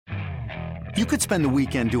You could spend the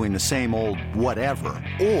weekend doing the same old whatever,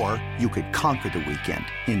 or you could conquer the weekend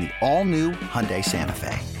in the all-new Hyundai Santa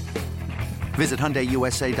Fe. Visit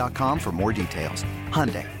HyundaiUSA.com for more details.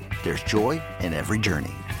 Hyundai, there's joy in every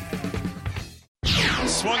journey.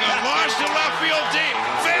 Swung on, launched to left field deep.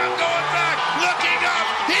 Pham going back, looking up.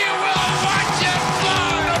 He will watch it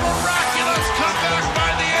fly. A miraculous comeback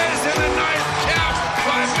by the A's in the ninth, capped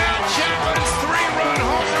by Matt Chapman's three-run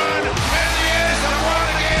home run, and the A's have won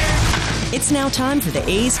the game. It's now time for the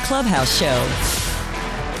A's Clubhouse Show.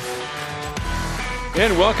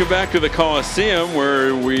 And welcome back to the Coliseum,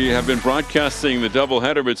 where we have been broadcasting the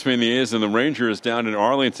doubleheader between the A's and the Rangers down in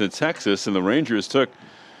Arlington, Texas. And the Rangers took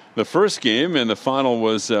the first game, and the final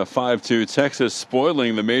was 5-2 Texas,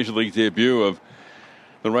 spoiling the Major League debut of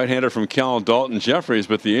the right-hander from Cal, Dalton Jeffries.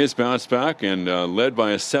 But the A's bounced back and led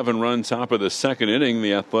by a 7-run top of the second inning.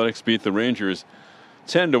 The Athletics beat the Rangers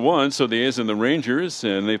 10-1. So the A's and the Rangers,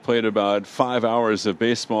 and they played about 5 hours of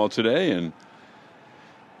baseball today, and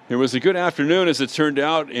it was a good afternoon, as it turned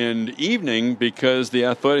out, and evening, because the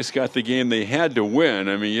Athletics got the game they had to win.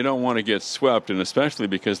 I mean, you don't want to get swept, and especially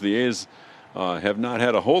because the A's have not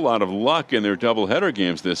had a whole lot of luck in their doubleheader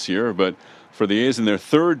games this year. But for the A's in their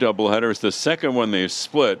third doubleheader, it's the second one they've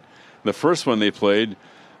split. The first one they played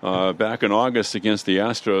back in August against the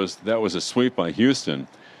Astros, that was a sweep by Houston.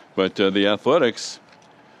 But the Athletics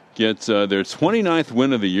get their 29th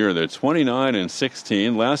win of the year. They're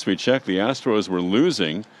 29-16. Last we checked, the Astros were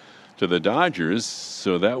losing to the Dodgers,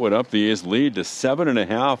 so that would up the A's lead to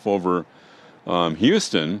 7.5 over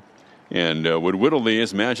Houston, and would whittle the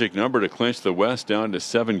A's magic number to clinch the West down to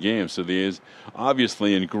 7 games. So the A's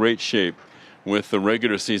obviously in great shape with the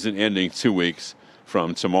regular season ending 2 weeks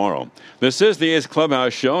from tomorrow. This is the A's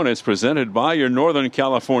Clubhouse Show, and it's presented by your Northern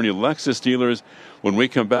California Lexus dealers. When we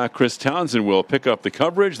come back, Chris Townsend will pick up the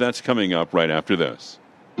coverage. That's coming up right after this.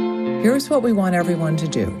 Here's what we want everyone to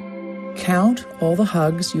do. Count all the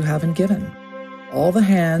hugs you haven't given, all the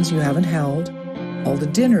hands you haven't held, all the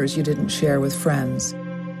dinners you didn't share with friends,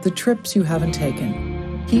 the trips you haven't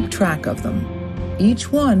taken. Keep track of them.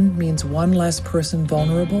 Each one means one less person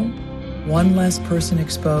vulnerable, one less person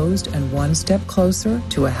exposed, and one step closer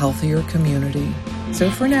to a healthier community.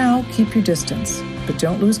 So for now, keep your distance, but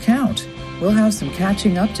don't lose count. We'll have some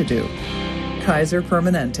catching up to do. Kaiser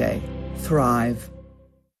Permanente. Thrive.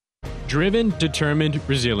 Driven, determined,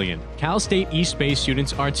 resilient. Cal State East Bay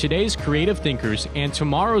students are today's creative thinkers and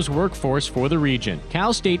tomorrow's workforce for the region.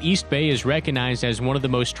 Cal State East Bay is recognized as one of the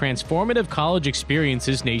most transformative college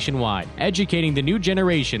experiences nationwide, educating the new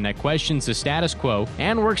generation that questions the status quo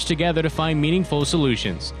and works together to find meaningful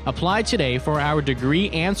solutions. Apply today for our degree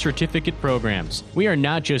and certificate programs. We are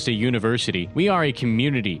not just a university, we are a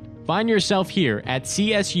community. Find yourself here at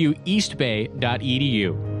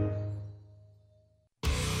csueastbay.edu.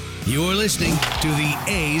 You're listening to the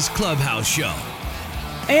A's Clubhouse Show.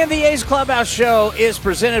 And the A's Clubhouse Show is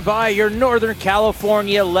presented by your Northern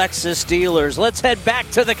California Lexus dealers. Let's head back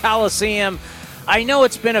to the Coliseum. I know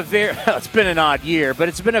it's been it's been an odd year, but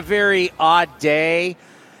it's been a very odd day.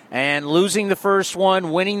 And losing the first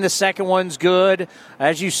one, winning the second one's good.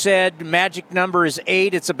 As you said, magic number is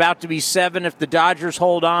 8. It's about to be 7 if the Dodgers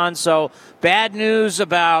hold on. So bad news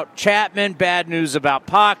about Chapman, bad news about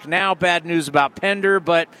Puck, now bad news about Pender.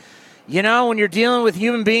 But, you know, when you're dealing with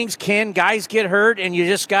human beings, guys get hurt, and you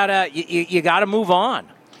just you gotta move on.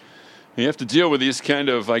 You have to deal with these kind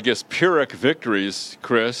of, I guess, Pyrrhic victories,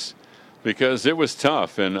 Chris, because it was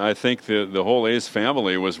tough. And I think the whole A's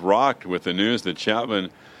family was rocked with the news that Chapman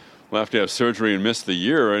will have to have surgery and miss the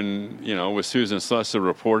year. And, you know, with Susan Slessor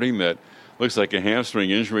reporting that looks like a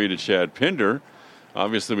hamstring injury to Chad Pinder.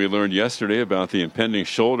 Obviously, we learned yesterday about the impending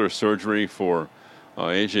shoulder surgery for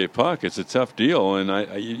A.J. Puck. It's a tough deal,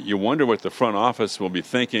 and you wonder what the front office will be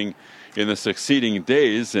thinking in the succeeding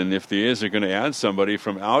days, and if the A's are going to add somebody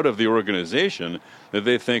from out of the organization that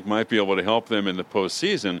they think might be able to help them in the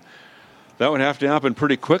postseason. That would have to happen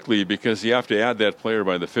pretty quickly because you have to add that player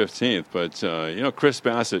by the 15th. But, you know, Chris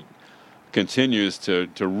Bassett continues to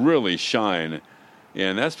really shine.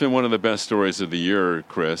 And that's been one of the best stories of the year,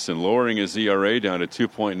 Chris. And lowering his ERA down to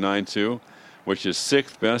 2.92, which is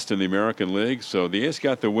 6th best in the American League. So the A's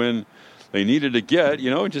got the win they needed to get. You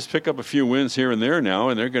know, just pick up a few wins here and there now,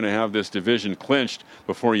 and they're going to have this division clinched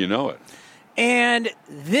before you know it. And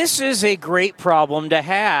this is a great problem to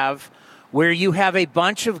have, where you have a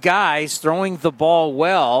bunch of guys throwing the ball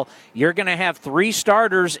well. You're going to have 3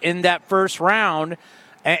 starters in that first round.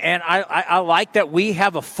 And I like that we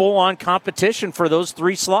have a full-on competition for those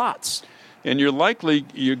 3 slots. And you're going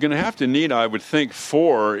to have to need, I would think,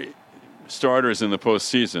 4 starters in the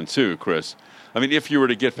postseason too, Chris. I mean, if you were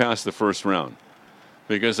to get past the first round.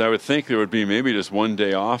 because I would think there would be maybe just one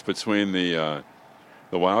day off between the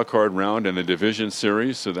wild card round and the division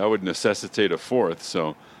series, so that would necessitate a fourth. So,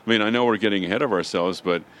 I mean, I know we're getting ahead of ourselves,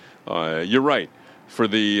 but you're right. For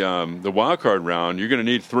the wild card round, you're going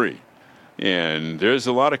to need 3. And there's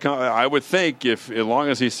a lot of I would think, as long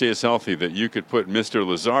as he stays healthy, that you could put Mr.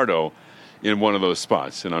 Luzardo in one of those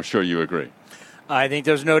spots, and I'm sure you agree. I think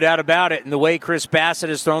there's no doubt about it. And the way Chris Bassett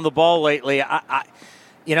has thrown the ball lately,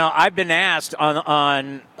 I've been asked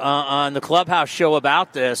on the Clubhouse show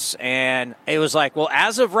about this, and it was like, well,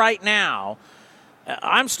 as of right now,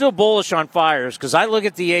 I'm still bullish on Fiers because I look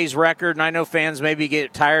at the A's record, and I know fans maybe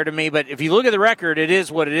get tired of me, but if you look at the record, it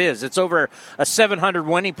is what it is. It's over a 700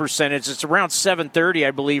 winning percentage. It's around 730,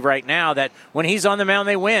 I believe, right now, that when he's on the mound,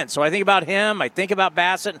 they win. So I think about him, I think about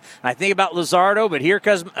Bassett, I think about Luzardo, but here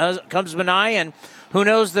comes Minaya, and who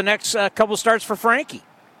knows the next couple starts for Frankie.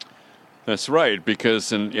 That's right,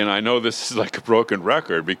 because, and I know this is like a broken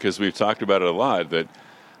record because we've talked about it a lot, that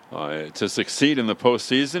to succeed in the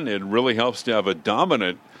postseason, it really helps to have a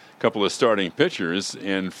dominant couple of starting pitchers.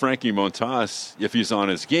 And Frankie Montas, if he's on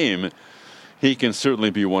his game, he can certainly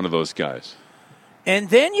be one of those guys. And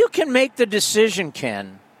then you can make the decision,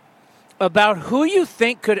 Ken, about who you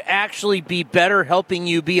think could actually be better helping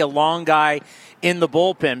you be a long guy in the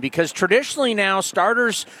bullpen. Because traditionally now,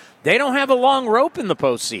 starters, they don't have a long rope in the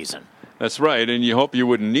postseason. That's right, and you hope you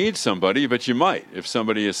wouldn't need somebody, but you might. If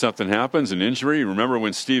something happens, an injury. Remember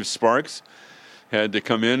when Steve Sparks had to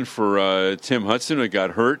come in for Tim Hudson, who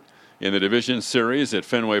got hurt in the division series at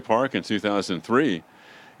Fenway Park in 2003.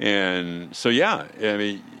 And so, yeah, I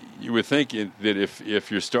mean, you would think that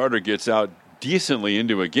if your starter gets out decently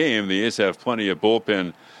into a game, the A's have plenty of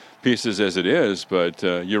bullpen pieces as it is, but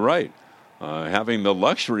you're right. Having the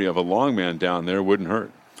luxury of a long man down there wouldn't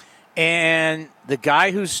hurt. And the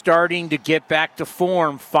guy who's starting to get back to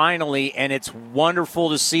form finally, and it's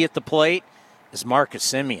wonderful to see at the plate, is Marcus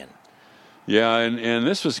Semien. Yeah, and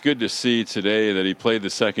this was good to see today that he played the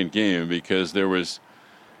second game because there was,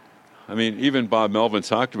 I mean, even Bob Melvin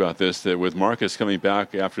talked about this, that with Marcus coming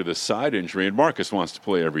back after the side injury, and Marcus wants to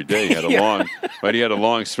play every day. He had a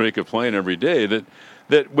long streak of playing every day,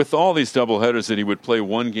 that with all these doubleheaders that he would play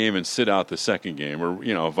one game and sit out the second game,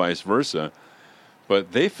 or vice versa.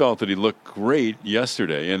 But they felt that he looked great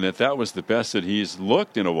yesterday and that was the best that he's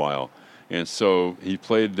looked in a while. And so he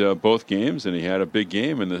played both games, and he had a big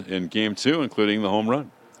game in Game 2, including the home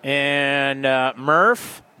run. And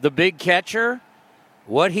Murph, the big catcher,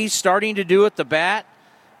 what he's starting to do at the bat,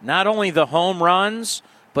 not only the home runs,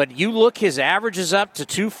 but you look, his average is up to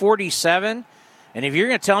 247. And if you're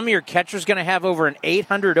going to tell me your catcher's going to have over an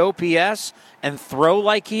 800 OPS and throw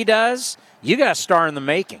like he does, you got a star in the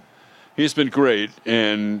making. He's been great,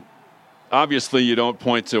 and obviously you don't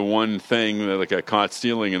point to one thing like a caught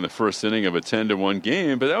stealing in the first inning of a 10-1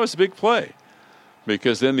 game, but that was a big play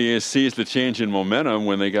because then the A's seized the change in momentum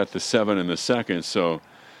when they got the 7 in the second. So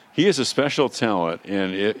he is a special talent,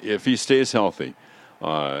 and if he stays healthy,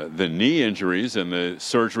 the knee injuries and the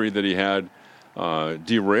surgery that he had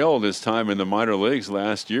derailed his time in the minor leagues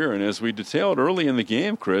last year. And as we detailed early in the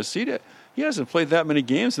game, Chris, he hasn't played that many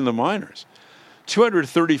games in the minors.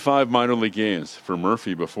 235 minor league games for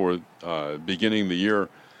Murphy before beginning the year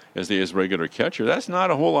as his regular catcher. That's not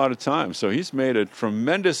a whole lot of time. So he's made a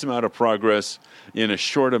tremendous amount of progress in a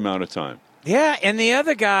short amount of time. Yeah, and the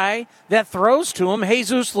other guy that throws to him,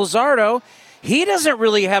 Jesus Luzardo, he doesn't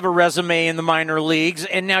really have a resume in the minor leagues,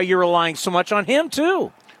 and now you're relying so much on him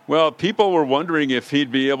too. Well, people were wondering if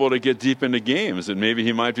he'd be able to get deep into games, and maybe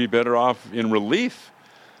he might be better off in relief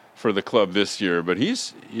for the club this year, but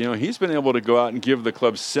he's been able to go out and give the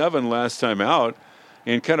club 7 last time out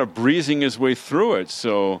and kind of breezing his way through it.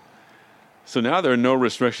 So now there are no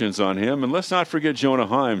restrictions on him. And let's not forget Jonah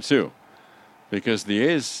Heim too, because the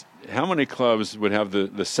A's, how many clubs would have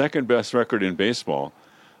the second best record in baseball,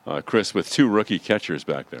 Chris, with 2 rookie catchers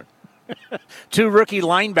back there? 2 rookie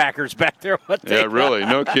linebackers back there. Yeah, really,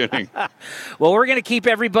 no kidding. Well, we're going to keep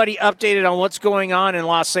everybody updated on what's going on in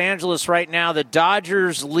Los Angeles right now. The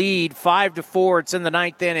Dodgers lead 5-4. It's in the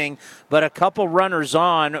 9th inning, but a couple runners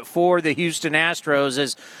on for the Houston Astros.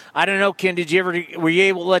 As I don't know, Ken, were you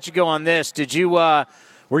able to let you go on this?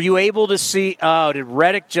 Were you able to see? Oh, did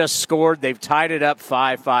Reddick just scored? They've tied it up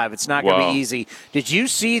 5-5. It's not going to be easy. Did you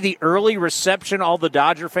see the early reception? All the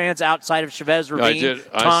Dodger fans outside of Chavez Ravine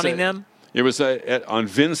taunting them. It was on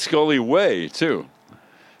Vin Scully Way too,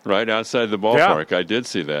 right outside the ballpark. Yeah. I did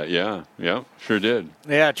see that. Yeah, sure did.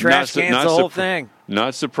 Yeah, trash cans, the whole thing.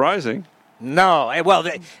 Not surprising. No, well,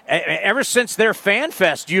 ever since their fan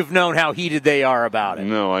fest, you've known how heated they are about it.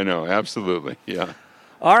 No, I know, absolutely. Yeah.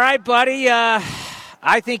 All right, buddy.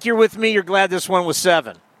 I think you're with me. You're glad this one was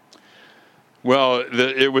 7. Well,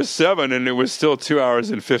 it was 7, and it was still 2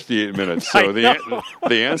 hours and 58 minutes. So the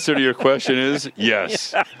answer to your question is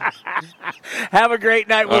yes. Have a great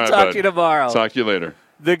night. We'll talk to you tomorrow. Talk to you later.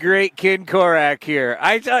 The great Ken Korak here.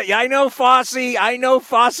 I know Fosse. I know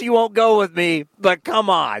Fosse won't go with me, but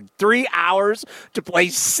come on. 3 hours to play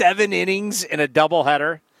 7 innings in a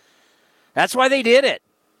doubleheader. That's why they did it.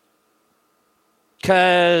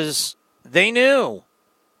 Because they knew.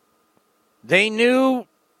 They knew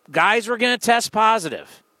guys were going to test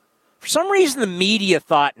positive. For some reason, the media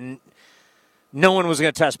thought no one was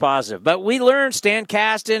going to test positive. But we learned, Stan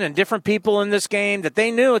Kasten and different people in this game, that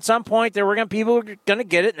they knew at some point people were going to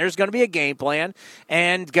get it, and there's going to be a game plan,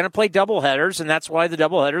 and going to play doubleheaders, and that's why the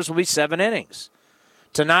doubleheaders will be 7 innings.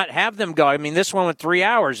 To not have them go, I mean, this one went 3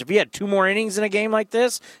 hours. If you had 2 more innings in a game like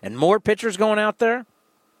this and more pitchers going out there,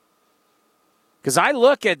 because I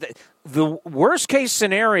look at the worst-case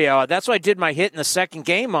scenario, that's what I did my hit in the second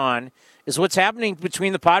game on, is what's happening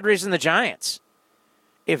between the Padres and the Giants.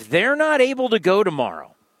 If they're not able to go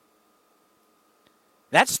tomorrow,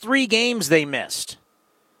 that's 3 games they missed.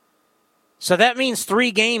 So that means 3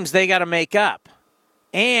 games they got to make up.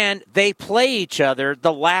 And they play each other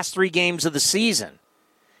the last 3 games of the season.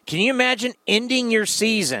 Can you imagine ending your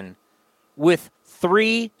season with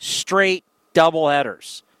 3 straight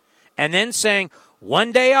doubleheaders? And then saying,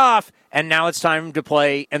 1 day off, and now it's time to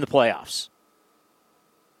play in the playoffs.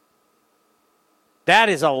 That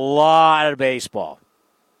is a lot of baseball.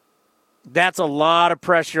 That's a lot of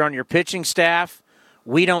pressure on your pitching staff.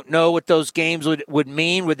 We don't know what those games would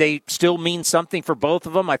mean. Would they still mean something for both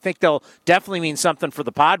of them? I think they'll definitely mean something for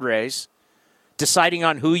the Padres, deciding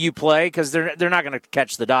on who you play, because they're not going to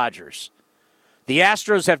catch the Dodgers. The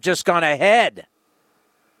Astros have just gone ahead.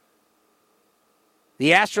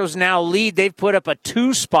 The Astros now lead. They've put up a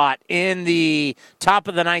 2 spot in the top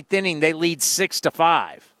of the 9th inning. They lead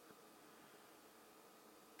 6-5.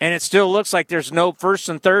 And it still looks like there's no first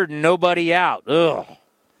and third and nobody out. Ugh.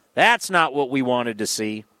 That's not what we wanted to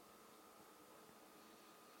see.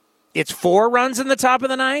 It's 4 runs in the top of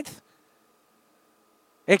the 9th?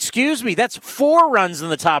 Excuse me, that's 4 runs in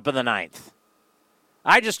the top of the 9th.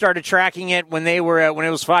 I just started tracking it when it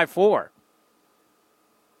was 5-4.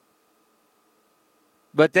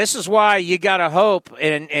 But this is why you got to hope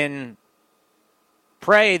and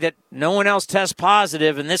pray that no one else tests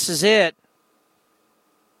positive, and this is it.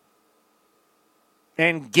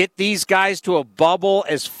 And get these guys to a bubble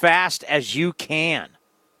as fast as you can.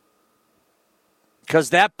 Because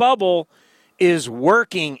that bubble is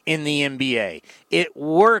working in the NBA. It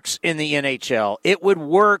works in the NHL. It would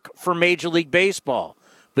work for Major League Baseball.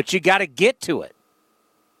 But you got to get to it.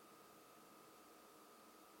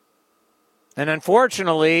 And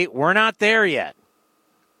unfortunately, we're not there yet.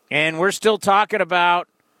 And we're still talking about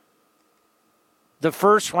the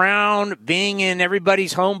first round being in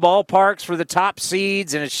everybody's home ballparks for the top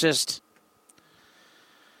seeds, and it's just,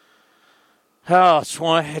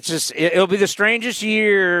 it'll be the strangest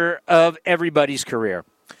year of everybody's career.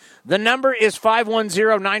 The number is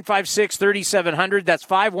 510-956-3700. That's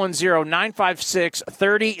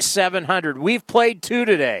 510-956-3700. We've played 2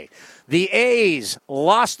 today. The A's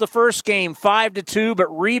lost the first game 5-2,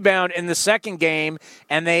 but rebound in the second game,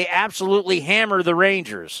 and they absolutely hammer the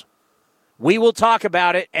Rangers. We will talk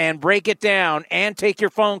about it and break it down and take your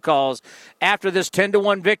phone calls after this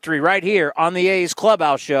 10-1 victory right here on the A's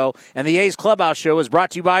Clubhouse Show. And the A's Clubhouse Show is brought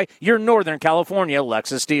to you by your Northern California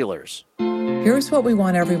Lexus dealers. Here's what we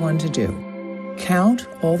want everyone to do. Count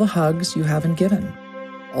all the hugs you haven't given,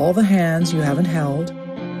 all the hands you haven't held,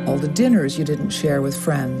 all the dinners you didn't share with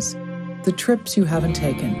friends, the trips you haven't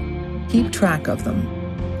taken. Keep track of them.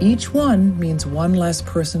 Each one means one less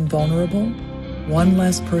person vulnerable, one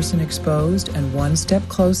less person exposed, and one step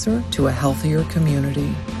closer to a healthier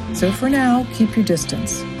community. So for now, keep your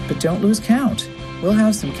distance, but don't lose count. We'll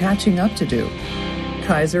have some catching up to do.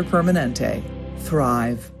 Kaiser Permanente.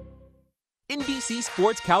 Thrive. NBC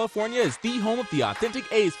Sports California is the home of the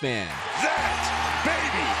authentic A's fan. That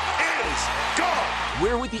baby is gone.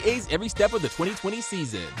 We're with the A's every step of the 2020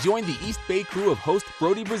 season. Join the East Bay crew of host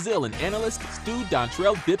Brody Brazil and analysts Stu,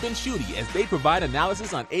 Dontrell, Bip, and Shooty as they provide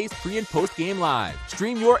analysis on A's pre- and post-game live.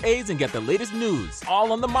 Stream your A's and get the latest news,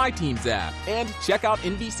 all on the My Teams app. And check out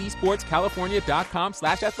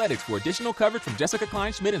NBCSportsCalifornia.com/athletics for additional coverage from Jessica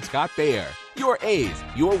Kleinschmidt and Scott Bayer. Your A's,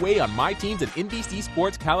 your way on My Teams at NBC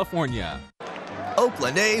Sports California.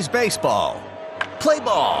 Oakland A's baseball. Play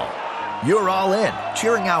ball. You're all in,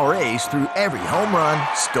 cheering our A's through every home run,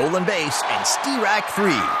 stolen base, and Steerack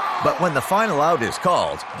 3. But when the final out is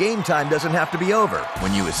called, game time doesn't have to be over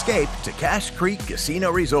when you escape to Cache Creek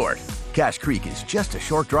Casino Resort. Cache Creek is just a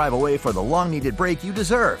short drive away for the long-needed break you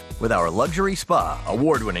deserve with our luxury spa,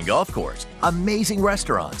 award-winning golf course, amazing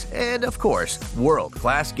restaurants, and, of course,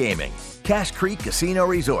 world-class gaming. Cache Creek Casino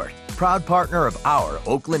Resort, proud partner of our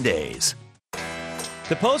Oakland A's.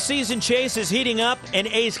 The postseason chase is heating up, and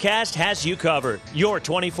A's Cast has you covered. Your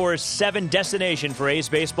 24/7 destination for A's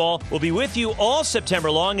baseball will be with you all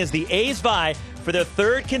September long as the A's vie for their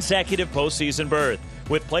third consecutive postseason berth.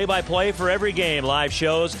 With play-by-play for every game, live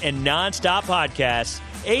shows, and non-stop podcasts,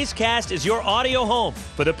 A's Cast is your audio home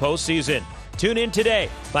for the postseason. Tune in today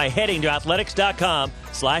by heading to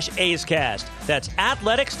athletics.com/A'sCast. That's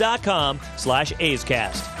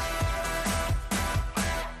athletics.com/A'sCast.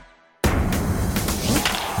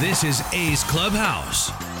 This is A's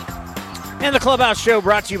Clubhouse. And the Clubhouse Show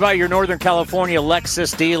brought to you by your Northern California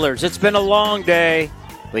Lexus dealers. It's been a long day,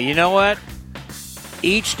 but you know what?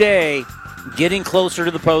 Each day, getting closer to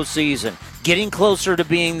the postseason, getting closer to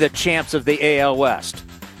being the champs of the AL West.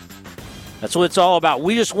 That's what it's all about.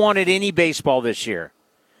 We just wanted any baseball this year.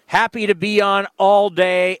 Happy to be on all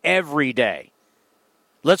day, every day.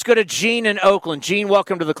 Let's go to Gene in Oakland. Gene,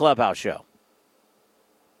 welcome to the Clubhouse Show.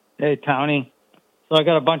 Hey, Tony. So I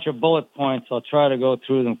got a bunch of bullet points. I'll try to go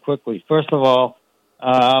through them quickly. First of all,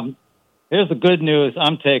 here's the good news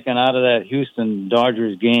I'm taking out of that Houston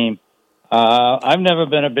Dodgers game. I've never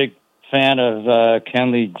been a big fan of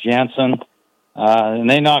Kenley Jansen, and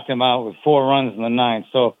they knocked him out with 4 runs in the 9th.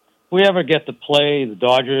 So if we ever get to play the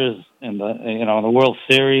Dodgers in the World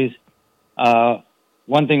Series,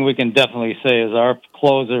 one thing we can definitely say is our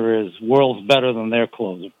closer is worlds better than their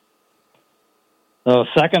closer. So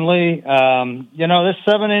secondly, this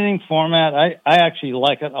 7-inning format, I actually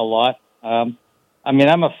like it a lot. I'm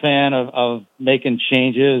a fan of making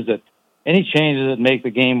changes, any changes that make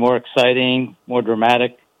the game more exciting, more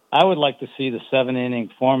dramatic. I would like to see the 7-inning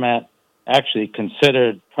format actually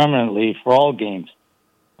considered permanently for all games.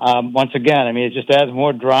 Once again, it just adds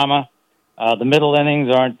more drama. The middle innings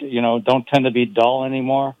don't tend to be dull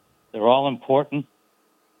anymore. They're all important.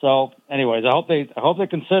 So, anyways, I hope they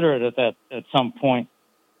consider it at some point,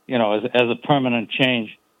 as a permanent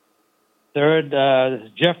change. Third,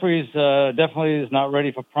 Jeffries definitely is not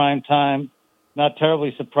ready for prime time. Not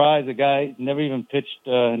terribly surprised. The guy never even pitched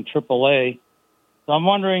in AAA. So I'm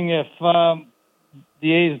wondering if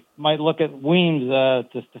the A's might look at Weems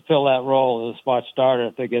to fill that role as a spot starter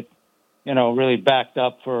if they get, really backed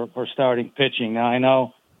up for starting pitching. Now I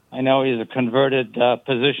know he's a converted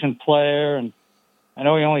position player, and I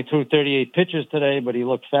know he only threw 38 pitches today, but he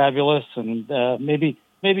looked fabulous, and maybe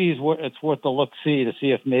it's worth a look-see to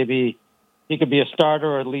see if maybe he could be a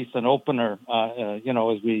starter or at least an opener.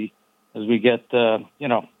 As we get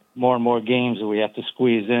more and more games that we have to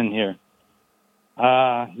squeeze in here.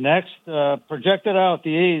 Next, projected out,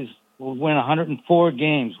 the A's will win 104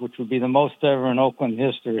 games, which would be the most ever in Oakland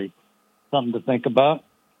history. Something to think about.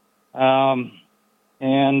 And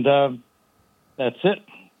that's it.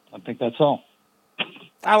 I think that's all.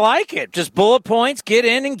 I like it. Just bullet points, get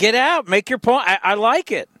in and get out. Make your point. I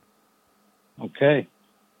like it. Okay.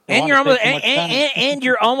 And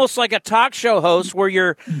you're almost like a talk show host where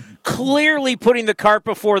you're clearly putting the cart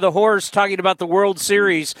before the horse, talking about the World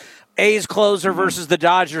Series, A's closer versus the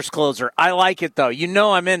Dodgers closer. I like it, though.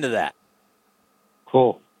 I'm into that.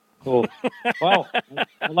 Cool. Well,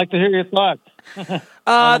 I'd like to hear your thoughts. The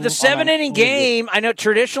 7-inning game, I know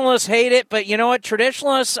traditionalists hate it, but you know what?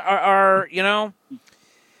 Traditionalists are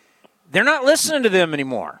they're not listening to them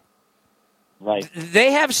anymore. Right.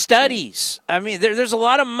 They have studies. There's a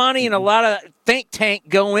lot of money and a lot of think tank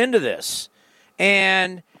go into this.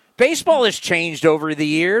 And baseball has changed over the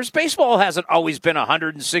years. Baseball hasn't always been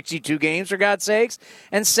 162 games, for God's sakes.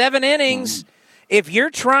 And 7 innings, if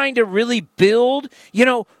you're trying to really build,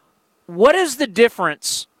 what is the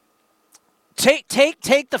difference? Take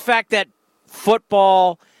the fact that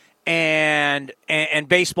football and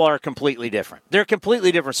baseball are completely different. They're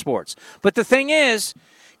completely different sports. But the thing is,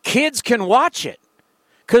 kids can watch it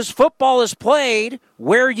because football is played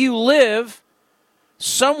where you live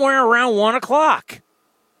somewhere around 1 o'clock.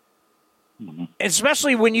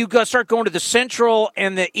 Especially when you start going to the Central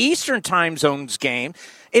and the Eastern time zones game.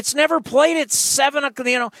 It's never played at 7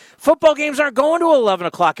 o'clock. Football games aren't going to 11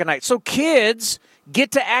 o'clock at night. So kids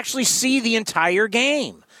get to actually see the entire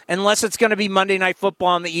game. unless it's going to be Monday Night Football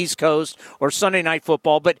on the East Coast or Sunday Night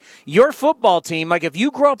Football. But your football team, like if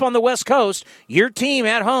you grow up on the West Coast, your team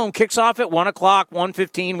at home kicks off at 1 o'clock,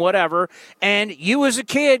 1:15, whatever, and you as a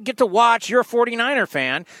kid get to watch, you're a 49er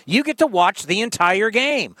fan, you get to watch the entire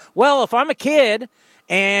game. Well, if I'm a kid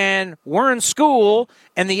and we're in school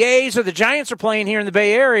and the A's or the Giants are playing here in the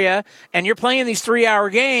Bay Area and you're playing these 3-hour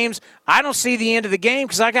games, I don't see the end of the game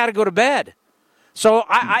because I got to go to bed. So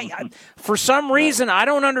I for some reason, I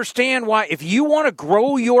don't understand why, if you want to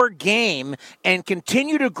grow your game and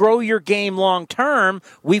continue to grow your game long term,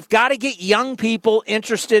 we've got to get young people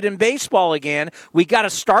interested in baseball again. We got to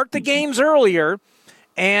start the games earlier.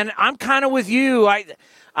 And I'm kind of with you.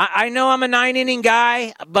 I know I'm a 9-inning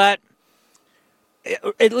guy, but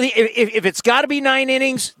if it's got to be 9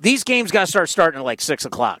 innings, these games got to start starting at like 6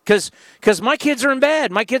 o'clock. Because my kids are in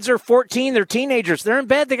bed. My kids are 14. They're teenagers. They're in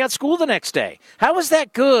bed. They got school the next day. How is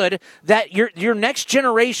that good that your next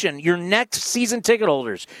generation, your next season ticket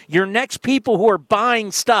holders, your next people who are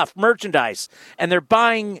buying stuff, merchandise, and they're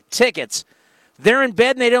buying tickets, they're in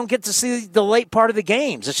bed and they don't get to see the late part of the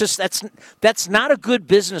games? It's just that's not a good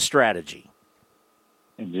business strategy.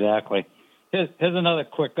 Exactly. Here's another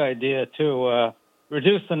quick idea, too.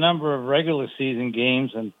 Reduce the number of regular season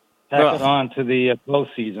games and tack it on to the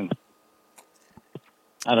postseason.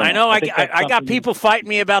 I know. I got people fighting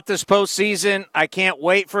me about this postseason. I can't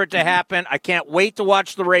wait for it to happen. I can't wait to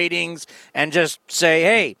watch the ratings and just say,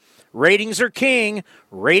 hey, ratings are king.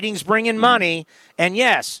 Ratings bring in money. And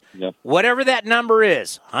yes, whatever that number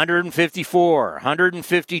is, 154,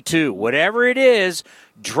 152, whatever it is,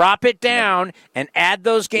 drop it down and add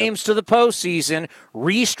those games to the postseason.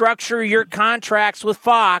 Restructure your contracts with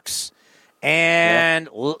Fox. And,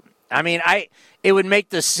 I mean, it would make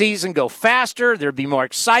the season go faster. There'd be more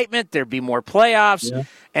excitement. There'd be more playoffs. Yeah.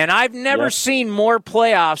 And I've never seen more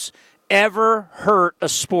playoffs ever hurt a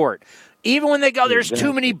sport. Even when they go, there's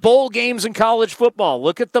too many bowl games in college football.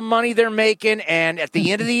 Look at the money they're making, and at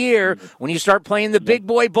the end of the year, when you start playing the big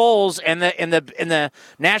boy bowls and in the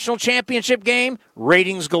national championship game,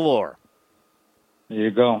 ratings galore. There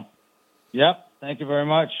you go. Yep. Thank you very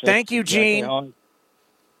much. Thank you, Gene.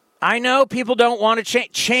 I know people don't want to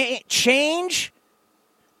change. Change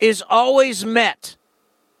is always met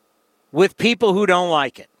with people who don't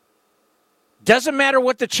like it. Doesn't matter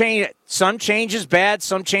what the change. Some change is bad,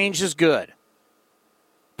 some change is good.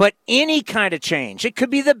 But any kind of change, it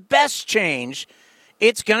could be the best change,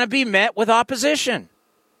 it's going to be met with opposition.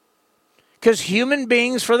 Because human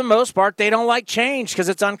beings, for the most part, they don't like change because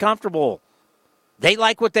it's uncomfortable. They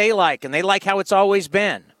like what they like, and they like how it's always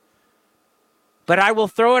been. But I will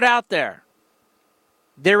throw it out there.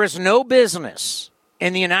 There is no business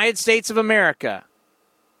in the United States of America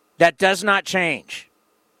that does not change.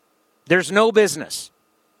 There's no business.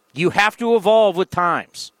 You have to evolve with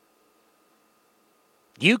times.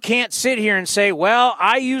 You can't sit here and say, well,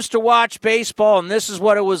 I used to watch baseball and this is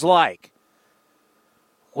what it was like.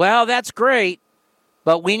 Well, that's great,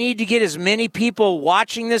 but we need to get as many people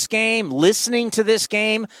watching this game, listening to this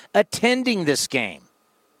game, attending this game.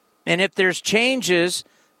 And if there's changes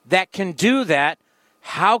that can do that,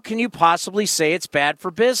 how can you possibly say it's bad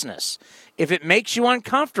for business? If it makes you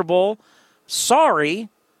uncomfortable, sorry,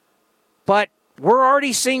 but we're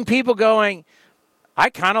already seeing people going, I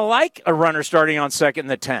kind of like a runner starting on second in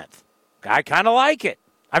the 10th. I kind of like it.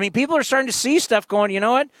 I mean, people are starting to see stuff going, you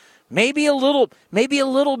know what? Maybe a little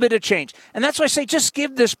bit of change. And that's why I say just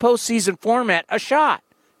give this postseason format a shot.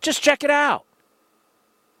 Just check it out.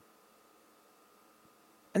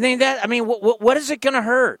 And then what is it going to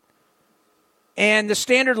hurt? And the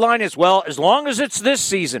standard line is, well, as long as it's this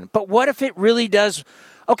season. But what if it really does?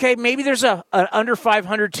 Okay, maybe there's an under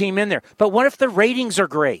 500 team in there. But what if the ratings are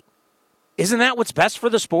great? Isn't that what's best for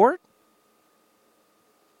the sport?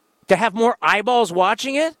 To have more eyeballs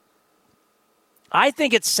watching it? I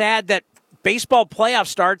think it's sad that baseball playoff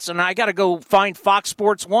starts and I got to go find Fox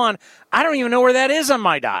Sports 1. I don't even know where that is on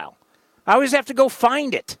my dial. I always have to go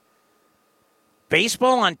find it.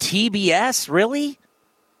 Baseball on TBS? Really?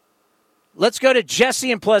 Let's go to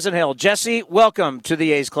Jesse in Pleasant Hill. Jesse, welcome to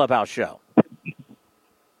the A's Clubhouse Show.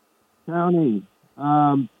 Tony,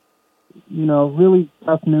 really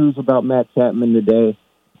tough news about Matt Chapman today.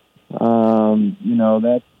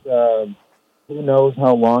 Who knows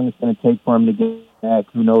how long it's going to take for him to get back?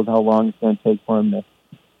 Who knows how long it's going to take for him to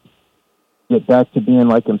get back to being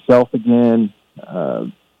like himself again?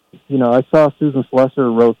 I saw Susan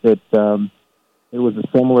Slusser wrote that it was a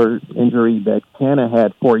similar injury that Canha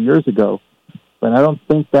had 4 years ago, but I don't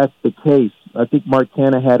think that's the case. I think Mark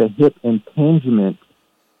Canha had a hip impingement,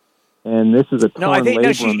 and this is a torn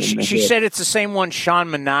labrum in the she hip. said it's the same one Sean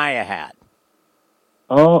Manaea had.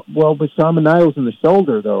 Oh, well, but Sean Niles in the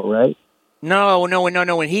shoulder, though, right? No.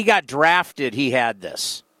 When he got drafted, he had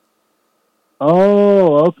this.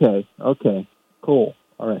 Oh, okay, cool,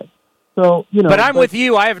 all right. So but I'm with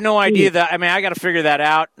you. I have no idea that. I mean, I got to figure that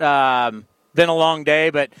out. Been a long day,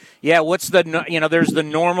 but yeah. What's the there's the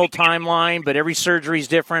normal timeline, but every surgery is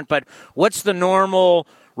different. But what's the normal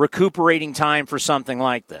recuperating time for something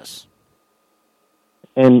like this?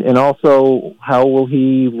 And also, how will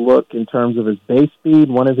he look in terms of his base speed?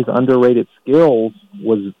 One of his underrated skills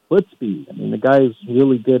was foot speed. I mean, the guy is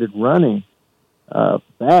really good at running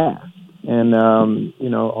fast. And,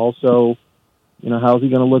 also, how's he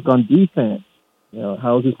going to look on defense?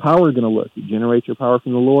 How's his power going to look? You generate your power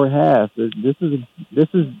from the lower half. There's no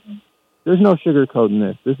sugarcoating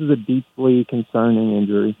this. This is a deeply concerning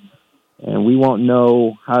injury. And we won't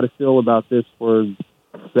know how to feel about this for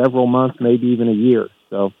several months, maybe even a year.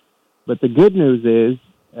 So, but the good news is,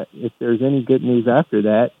 if there's any good news after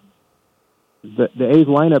that, the A's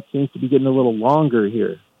lineup seems to be getting a little longer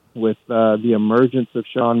here with the emergence of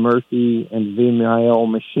Sean Murphy and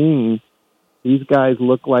Vimael Machine. These guys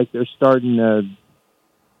look like they're starting to,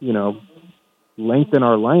 lengthen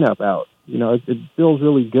our lineup out. It feels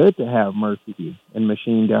really good to have Murphy and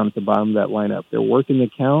Machine down at the bottom of that lineup. They're working the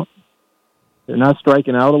count. They're not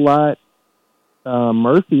striking out a lot.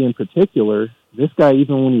 Murphy in particular, this guy,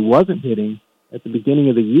 even when he wasn't hitting at the beginning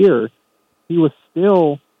of the year, he was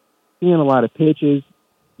still seeing a lot of pitches.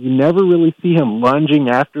 You never really see him lunging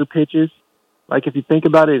after pitches. Like, if you think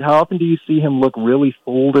about it, how often do you see him look really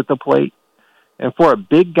fooled at the plate? And for a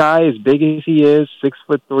big guy as big as he is,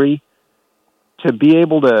 6'3", to be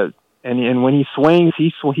able to, and when he swings,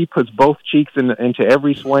 he puts both cheeks into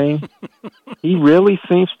every swing. He really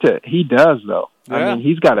seems to. He does, though. Yeah. I mean,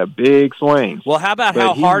 he's got a big swing. Well, how about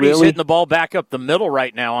how hard he's hitting the ball back up the middle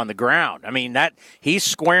right now on the ground? I mean, that he's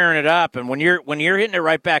squaring it up, and when you're hitting it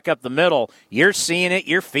right back up the middle, you're seeing it,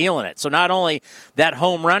 you're feeling it. So not only that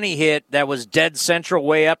home run he hit that was dead central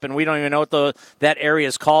way up, and we don't even know what that area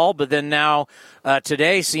is called, but then now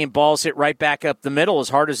today seeing balls hit right back up the middle as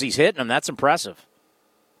hard as he's hitting them, that's impressive.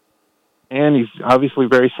 And he's obviously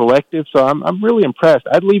very selective, so I'm really impressed.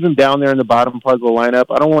 I'd leave him down there in the bottom part of the lineup.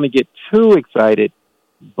 I don't want to get too excited,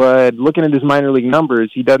 but looking at his minor league numbers,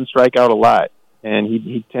 he doesn't strike out a lot, and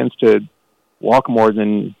he tends to walk more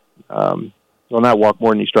than not walk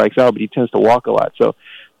more than he strikes out, but he tends to walk a lot. So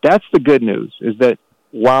that's the good news, is that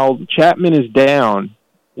while Chapman is down,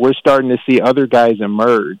 we're starting to see other guys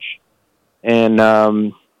emerge, and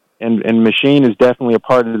Machine is definitely a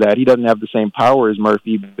part of that. He doesn't have the same power as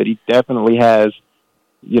Murphy, but he definitely has,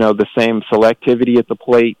 the same selectivity at the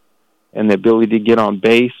plate and the ability to get on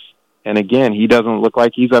base. And again, he doesn't look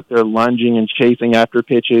like he's up there lunging and chasing after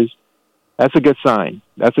pitches. That's a good sign.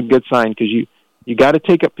 That's a good sign, because you got to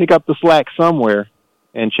pick up the slack somewhere.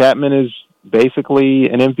 And Chapman is basically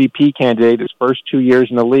an MVP candidate his first 2 years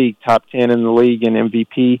in the league, top 10 in the league in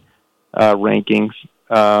MVP rankings.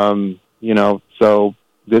 So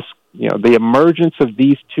this, the emergence of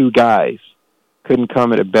these two guys couldn't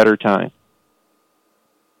come at a better time.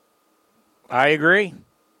 I agree,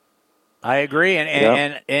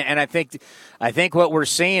 and I think what we're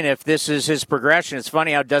seeing, if this is his progression, it's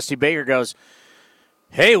funny how Dusty Baker goes,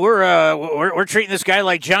 "Hey, we're treating this guy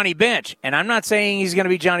like Johnny Bench," and I'm not saying he's going to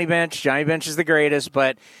be Johnny Bench. Johnny Bench is the greatest,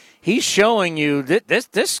 but he's showing you that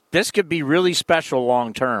this could be really special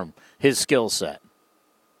long term. His skill set.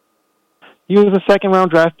 He was a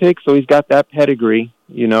second-round draft pick, so he's got that pedigree.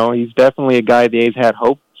 He's definitely a guy the A's had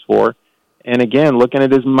hopes for. And again, looking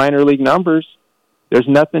at his minor league numbers, there's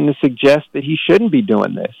nothing to suggest that he shouldn't be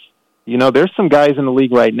doing this. There's some guys in the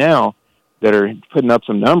league right now that are putting up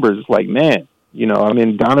some numbers. It's like, man,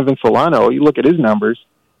 Donovan Solano, you look at his numbers,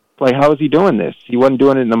 it's like, how is he doing this? He wasn't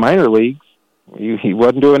doing it in the minor leagues. He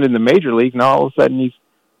wasn't doing it in the major league. Now all of a sudden he's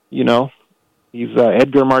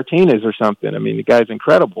Edgar Martinez or something. I mean, the guy's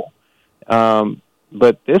incredible.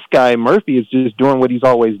 But this guy, Murphy, is just doing what he's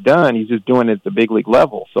always done. He's just doing it at the big league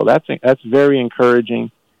level. So that's very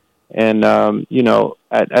encouraging. And,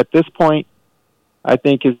 at this point, I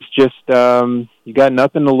think it's just you got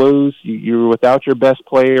nothing to lose. You're without your best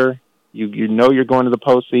player. You know you're going to the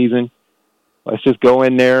postseason. Let's just go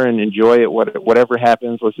in there and enjoy it. Whatever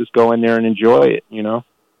happens, let's just go in there and enjoy it,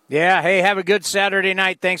 Yeah, hey, have a good Saturday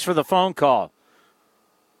night. Thanks for the phone call.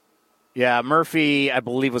 Yeah, Murphy, I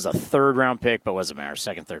believe, was a third-round pick, but wasn't matter.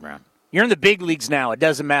 Second, third round. You're in the big leagues now. It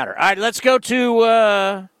doesn't matter. All right, let's go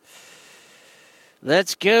to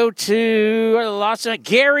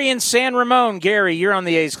Gary in San Ramon. Gary, you're on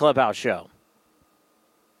the A's Clubhouse Show.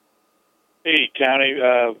 Hey,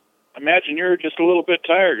 Tony. imagine you're just a little bit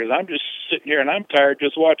tired, because I'm just sitting here and I'm tired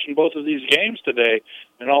just watching both of these games today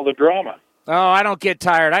and all the drama. Oh, I don't get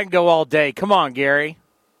tired. I can go all day. Come on, Gary.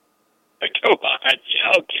 Go on.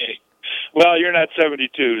 Yeah, okay. Well, you're not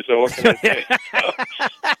 72, so what can I say?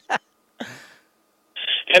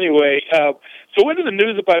 Anyway, so when did the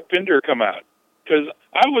news about Pinder come out? Because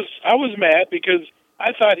I was mad because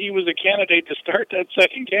I thought he was a candidate to start that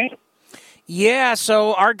second game. Yeah,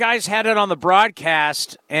 so our guys had it on the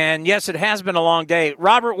broadcast, and yes, it has been a long day.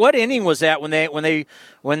 Robert, what inning was that when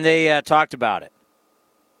they talked about it?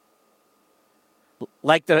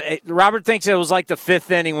 Robert thinks it was like the fifth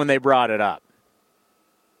inning when they brought it up.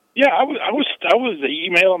 Yeah, I was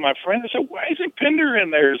emailing my friend. I said, "Why isn't Pinder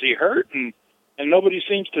in there? Is he hurt?" And nobody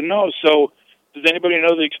seems to know. So, does anybody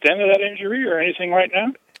know the extent of that injury or anything right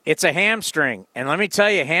now? It's a hamstring, and let me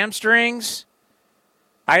tell you, hamstrings.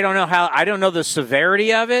 I don't know the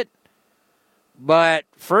severity of it, but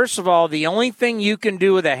first of all, the only thing you can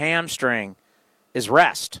do with a hamstring is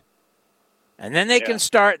rest. And then they can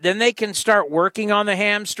start working on the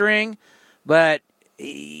hamstring, but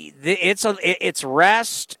it's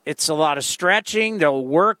rest, it's a lot of stretching. They'll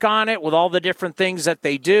work on it with all the different things that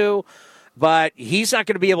they do, but he's not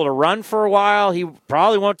going to be able to run for a while. He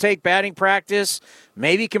probably won't take batting practice.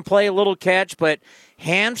 Maybe he can play a little catch, but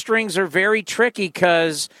hamstrings are very tricky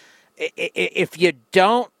because if you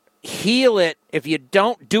don't heal it, if you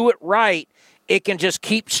don't do it right, it can just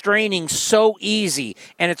keep straining so easy.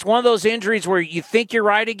 And it's one of those injuries where you think you're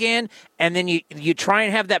right again, and then you try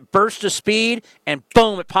and have that burst of speed, and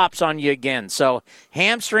boom, it pops on you again. So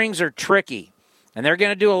hamstrings are tricky, and they're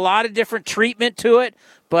going to do a lot of different treatment to it,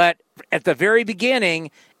 but at the very beginning,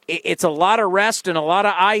 it's a lot of rest and a lot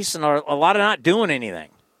of ice and a lot of not doing anything.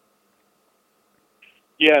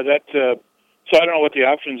 Yeah, so I don't know what the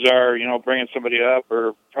options are, bringing somebody up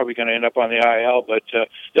or probably going to end up on the IL. But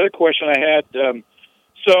the other question I had,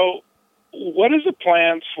 so what is the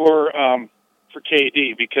plans for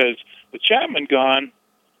KD? Because with Chapman gone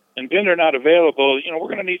and Pinder not available, we're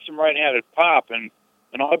going to need some right-handed pop. And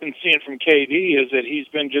all I've been seeing from KD is that he's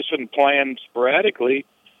been playing sporadically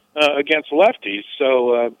against lefties.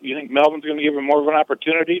 So you think Melvin's going to give him more of an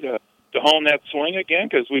opportunity to hone that swing again?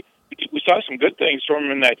 Because we saw some good things from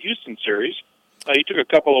him in that Houston series. He took a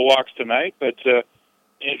couple of walks tonight, but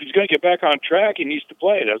if he's going to get back on track, he needs to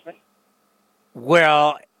play, doesn't he?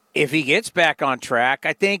 Well, if he gets back on track,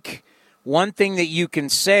 I think one thing that you can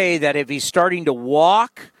say that if he's starting to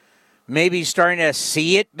walk, maybe he's starting to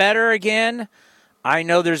see it better again. I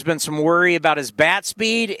know there's been some worry about his bat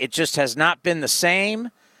speed. It just has not been the same.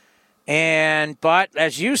 But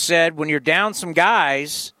as you said, when you're down some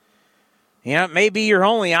guys, it may be your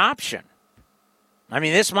only option. I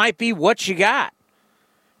mean, this might be what you got.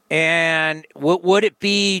 And would it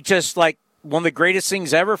be just like one of the greatest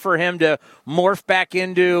things ever for him to morph back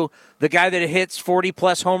into the guy that hits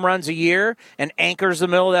 40-plus home runs a year and anchors the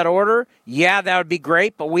middle of that order? Yeah, that would be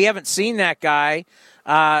great, but we haven't seen that guy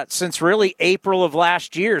since really April of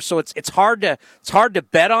last year. So it's hard to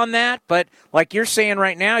bet on that. But like you're saying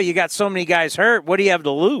right now, you got so many guys hurt. What do you have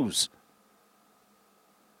to lose?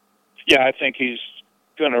 Yeah, I think he's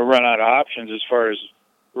going to run out of options as far as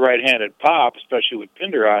right-handed pop, especially with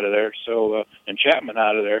Pinder out of there, so and Chapman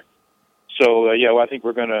out of there. So I think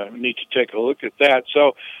we're going to need to take a look at that.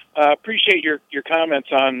 So appreciate your comments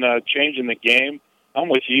on changing the game. I'm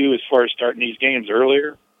with you as far as starting these games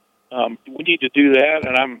earlier. We need to do that,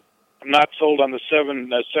 and I'm not sold on the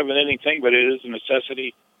seven inning thing, but it is a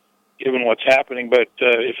necessity given what's happening. But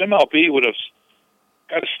if MLB would have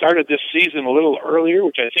got started this season a little earlier,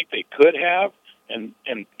 which I think they could have, and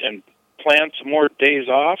plan some more days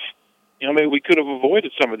off, maybe we could have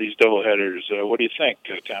avoided some of these doubleheaders. What do you think,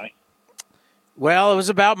 Tony? Well, it was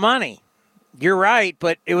about money. You're right,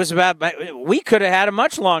 but we could have had a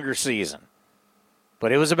much longer season.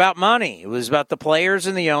 But it was about money. It was about the players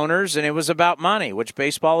and the owners, and it was about money, which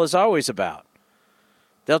baseball is always about.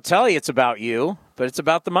 They'll tell you it's about you, but it's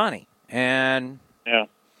about the money. And yeah.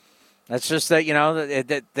 That's just that,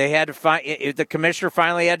 that they had to find. The commissioner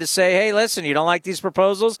finally had to say, hey, listen, you don't like these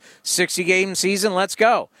proposals? 60-game season, let's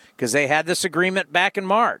go. Because they had this agreement back in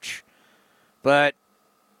March. But,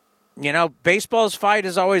 baseball's fight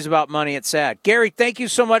is always about money. It's sad. Gary, thank you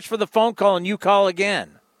so much for the phone call, and you call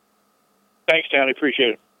again. Thanks, Tony. Appreciate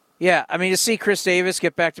it. Yeah, to see Chris Davis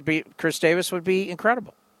get back to be Chris Davis would be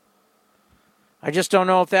incredible. I just don't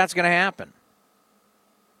know if that's going to happen.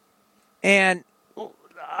 And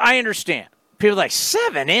I understand. People are like,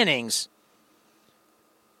 7 innings?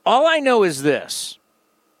 All I know is this.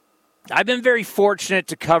 I've been very fortunate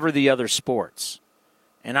to cover the other sports.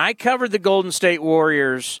 And I covered the Golden State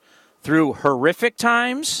Warriors through horrific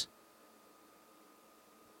times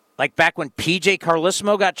like back when P.J.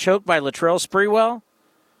 Carlissimo got choked by Latrell Sprewell.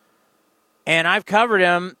 And I've covered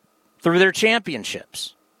him through their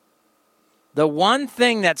championships. The one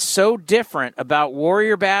thing that's so different about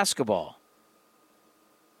Warrior basketball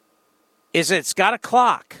is it's got a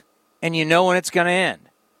clock, and you know when it's going to end.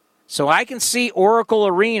 So I can see Oracle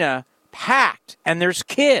Arena packed, and there's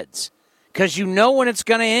kids, because you know when it's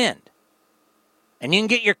going to end. And you can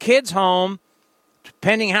get your kids home,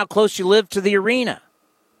 depending how close you live to the arena.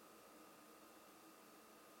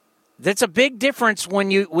 That's a big difference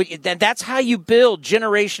that's how you build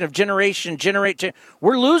generation.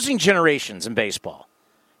 We're losing generations in baseball.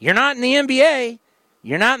 You're not in the NBA.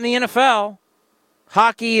 You're not in the NFL.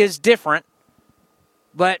 Hockey is different.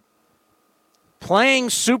 But playing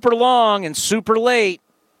super long and super late,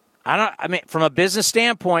 from a business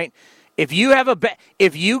standpoint, if you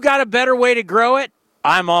got a better way to grow it,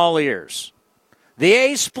 I'm all ears. The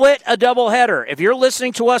A's split a doubleheader. If you're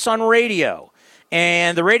listening to us on radio,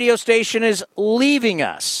 and the radio station is leaving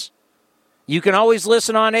us, you can always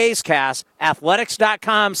listen on A's Cast,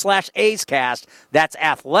 athletics.com/A's Cast. That's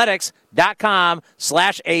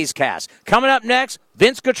athletics.com/A's Cast. Coming up next,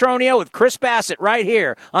 Vince Cotroneo with Chris Bassett right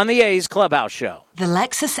here on the A's Clubhouse Show. The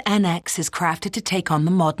Lexus NX is crafted to take on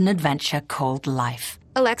the modern adventure called life.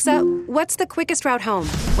 Alexa, what's the quickest route home?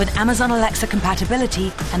 With Amazon Alexa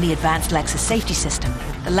compatibility and the advanced Lexus safety system,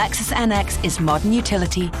 the Lexus NX is modern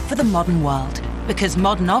utility for the modern world. Because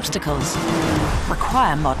modern obstacles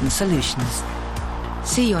require modern solutions.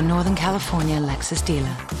 See your Northern California Lexus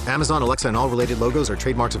dealer. Amazon Alexa and all related logos are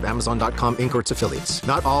trademarks of Amazon.com Inc. or its affiliates.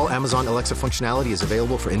 Not all Amazon Alexa functionality is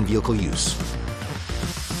available for in-vehicle use.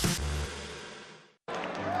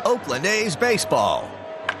 Oakland A's baseball.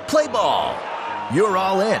 Play ball. You're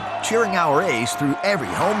all in, cheering our A's through every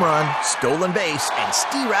home run, stolen base, and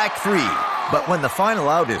steerack 3. But when the final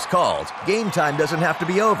out is called, game time doesn't have to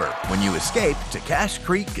be over when you escape to Cache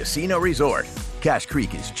Creek Casino Resort. Cache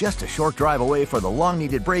Creek is just a short drive away for the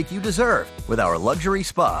long-needed break you deserve with our luxury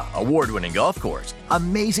spa, award-winning golf course,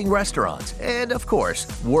 amazing restaurants, and, of course,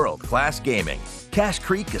 world-class gaming. Cache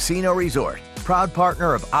Creek Casino Resort, proud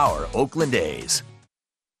partner of our Oakland A's.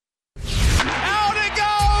 Out it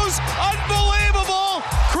goes! Unbelievable!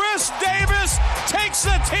 Chris Davis takes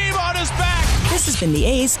the team on his back. This has been the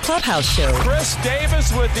A's Clubhouse Show. Chris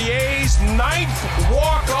Davis with the A's 9th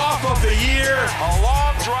walk-off of the year. A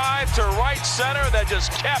long drive to right center that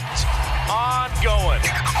just kept on going.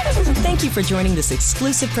 Thank you for joining this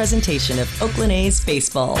exclusive presentation of Oakland A's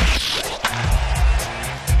baseball.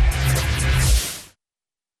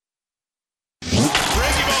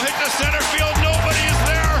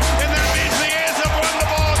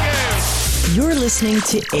 You're listening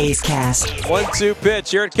to A's Cast. 1-2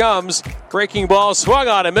 pitch. Here it comes. Breaking ball. Swung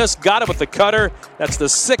on and missed. Got it with the cutter. That's the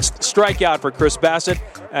 6th strikeout for Chris Bassett.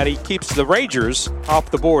 And he keeps the Rangers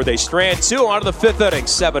off the board. They strand 2 out of the 5th inning.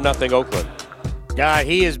 7-0 Oakland. God,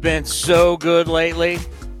 he has been so good lately.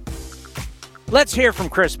 Let's hear from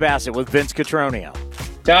Chris Bassett with Vince Cotroneo.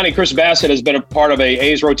 Tony, Chris Bassett has been a part of a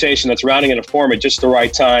A's rotation that's rounding into form at just the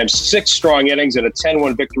right time. 6 strong innings and a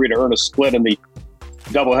 10-1 victory to earn a split in the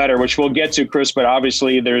doubleheader, which we'll get to, Chris, but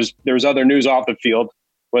obviously there's other news off the field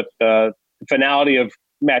with the finality of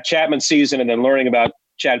Matt Chapman's season and then learning about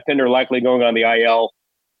Chad Pinder likely going on the IL.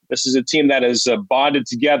 This is a team that is bonded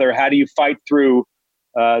together. How do you fight through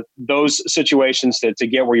those situations to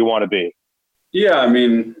get where you want to be? Yeah, I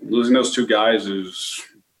mean, losing those 2 guys is,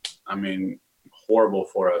 horrible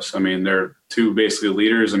for us. They're 2 basically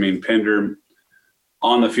leaders. Pinder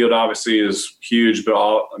on the field obviously is huge, but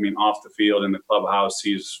off the field in the clubhouse,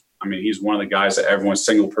 he's one of the guys that everyone's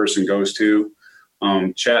single person goes to.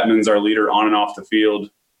 Chapman's our leader on and off the field.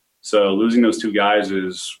 So losing those 2 guys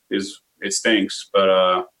it stinks,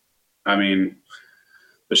 but the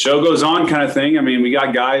show goes on kind of thing. We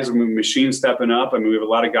got guys, machines stepping up. We have a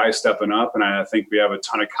lot of guys stepping up, and I think we have a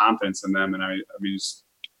ton of confidence in them. And just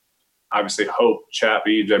obviously hope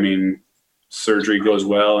Chappie, surgery goes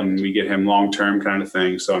well and we get him long-term kind of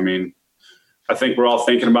thing. So, I think we're all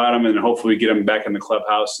thinking about him and hopefully we get him back in the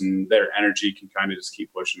clubhouse and their energy can kind of just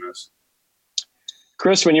keep pushing us.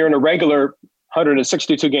 Chris, when you're in a regular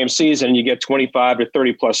 162-game season, you get 25 to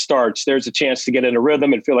 30-plus starts. There's a chance to get in a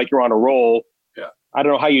rhythm and feel like you're on a roll. Yeah. I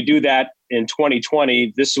don't know how you do that in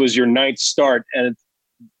 2020. This was your 9th start and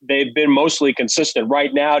they've been mostly consistent.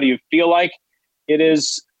 Right now, do you feel like it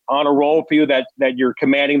is on a roll for you that you're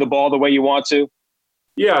commanding the ball the way you want to?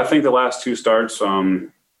 Yeah, I think the last 2 starts, I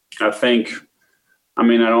don't think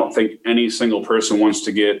any single person wants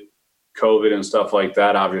to get COVID and stuff like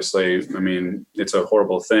that. Obviously, it's a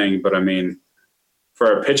horrible thing, but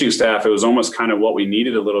for our pitching staff, it was almost kind of what we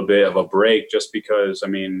needed, a little bit of a break, just because, I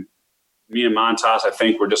mean, me and Montas, I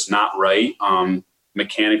think, were just not right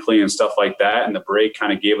mechanically and stuff like that. And the break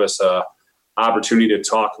kind of gave us a opportunity to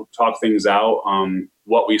talk things out,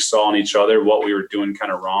 what we saw in each other, what we were doing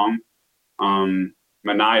kind of wrong.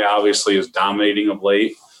 Manaea obviously is dominating of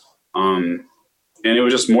late. And it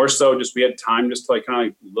was just more so just we had time just to like kind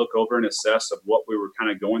of look over and assess of what we were kind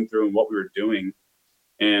of going through and what we were doing.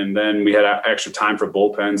 And then we had extra time for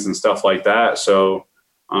bullpens and stuff like that. So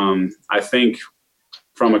I think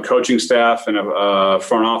from a coaching staff and a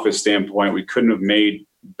front office standpoint, we couldn't have made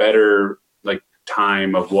better like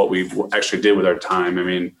time of what we actually did with our time. I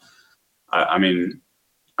mean,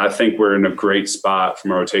 I think we're in a great spot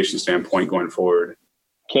from a rotation standpoint going forward.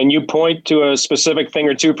 Can you point to a specific thing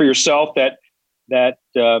or two for yourself that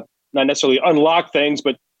not necessarily unlocked things,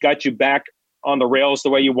 but got you back on the rails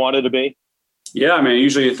the way you wanted to be? Yeah, I mean,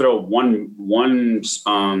 usually you throw one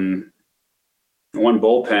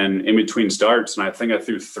bullpen in between starts, and I think I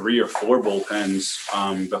threw 3 or 4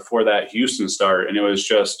 bullpens before that Houston start, and it was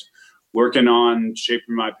just working on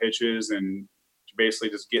shaping my pitches and basically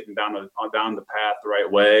just getting down the path the right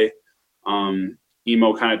way.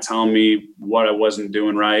 Emo kind of telling me what I wasn't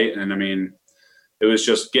doing right, and I mean, it was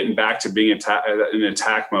just getting back to being in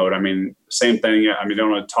attack mode. I mean, same thing. I mean, I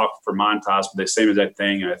don't want to talk for Montas, but the same exact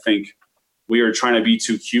thing. And I think we were trying to be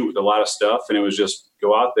too cute with a lot of stuff, and it was just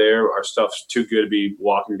go out there. Our stuff's too good to be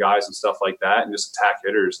walking guys and stuff like that, and just attack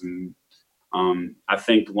hitters. And I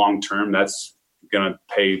think long term, that's going to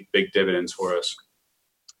pay big dividends for us.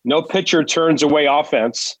 No pitcher turns away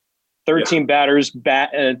offense. 13 batters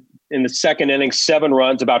bat in the second inning, 7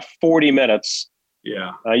 runs, about 40 minutes.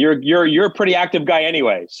 Yeah, you're a pretty active guy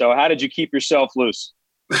anyway. So how did you keep yourself loose?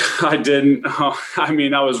 I didn't. I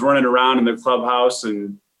mean, I was running around in the clubhouse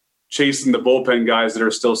and chasing the bullpen guys that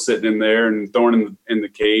are still sitting in there and throwing in the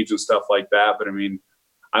cage and stuff like that. But I mean,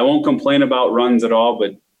 I won't complain about runs at all.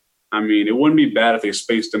 But I mean, it wouldn't be bad if they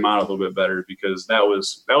spaced them out a little bit better, because that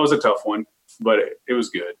was a tough one, but it was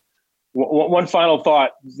good. One final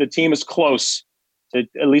thought: the team is close to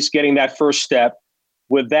at least getting that first step.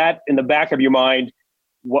 With that in the back of your mind,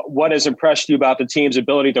 what has impressed you about the team's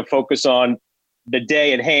ability to focus on the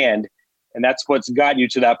day at hand? And that's what's got you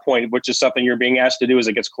to that point, which is something you're being asked to do as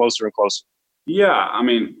it gets closer and closer. Yeah, I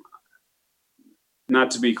mean,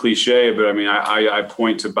 not to be cliche, but I mean, I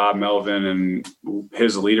point to Bob Melvin and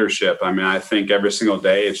his leadership. I mean, I think every single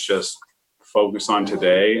day it's just focus on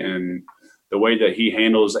today, and the way that he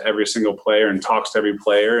handles every single player and talks to every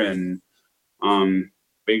player, and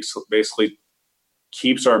basically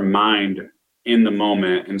keeps our mind in the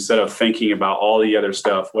moment instead of thinking about all the other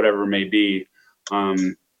stuff, whatever it may be.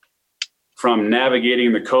 From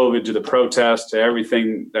navigating the COVID to the protest to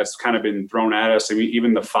everything that's kind of been thrown at us. I mean,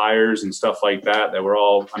 even the fires and stuff like that we're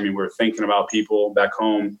all, I mean, we're thinking about people back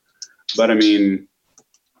home. But I mean,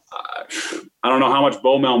 I don't know how much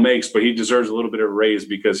Bomel makes, but he deserves a little bit of a raise,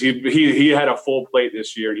 because he had a full plate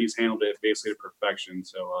this year and he's handled it basically to perfection.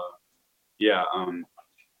 So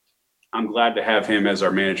I'm glad to have him as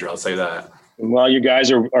our manager. I'll say that. Well, you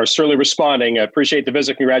guys are certainly responding. I appreciate the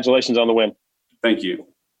visit. Congratulations on the win. Thank you.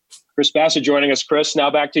 Chris Bassitt joining us. Chris, now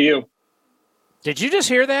back to you. Did you just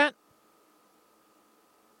hear that?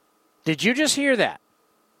 Did you just hear that?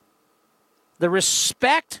 The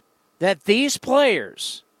respect that these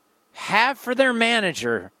players have for their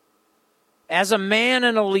manager as a man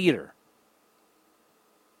and a leader.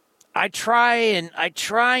 I try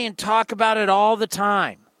and talk about it all the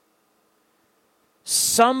time.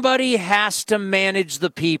 Somebody has to manage the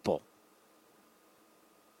people.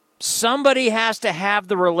 Somebody has to have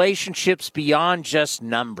the relationships beyond just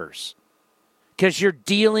numbers, because you're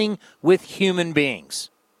dealing with human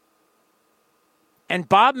beings. And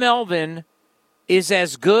Bob Melvin is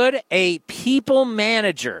as good a people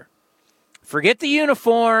manager. Forget the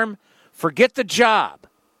uniform, forget the job.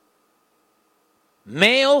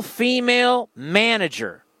 Male, female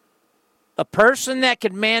manager. A person that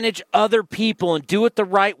can manage other people and do it the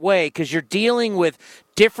right way, because you're dealing with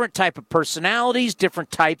different type of personalities,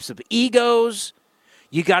 different types of egos.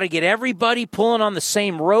 You got to get everybody pulling on the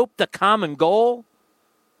same rope, the common goal.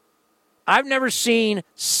 I've never seen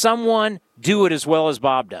someone do it as well as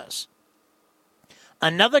Bob does.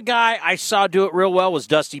 Another guy I saw do it real well was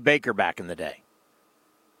Dusty Baker back in the day.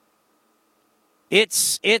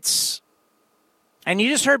 And you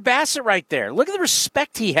just heard Bassitt right there. Look at the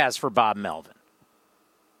respect he has for Bob Melvin.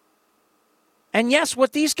 And yes,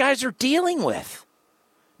 what these guys are dealing with.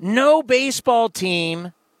 No baseball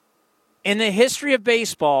team in the history of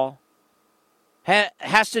baseball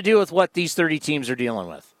has to do with what these 30 teams are dealing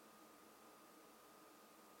with.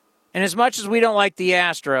 And as much as we don't like the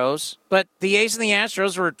Astros, but the A's and the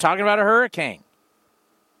Astros were talking about a hurricane.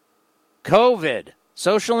 COVID,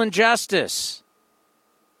 social injustice.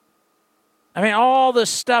 I mean, all the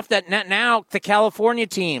stuff that now the California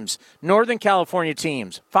teams, Northern California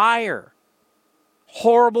teams, fire,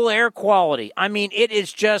 horrible air quality. I mean, it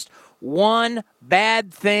is just one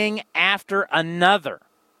bad thing after another.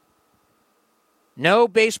 No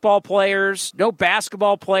baseball players, no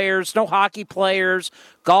basketball players, no hockey players,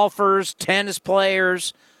 golfers, tennis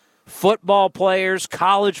players, football players,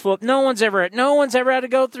 college football. No one's ever had to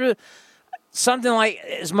go through something like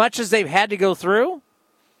as much as they've had to go through.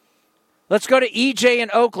 Let's go to EJ in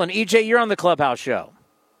Oakland. EJ, you're on the Clubhouse Show.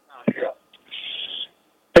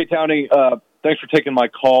 Hey, Townie. Thanks for taking my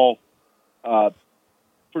call.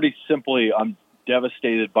 Pretty simply, I'm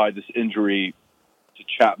devastated by this injury to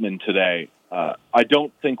Chapman today. I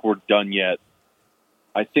don't think we're done yet.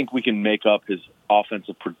 I think we can make up his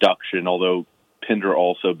offensive production, although Pinder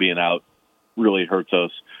also being out really hurts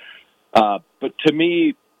us. But to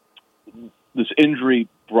me, this injury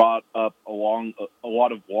brought up a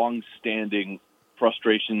lot of long-standing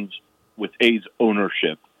frustrations with A's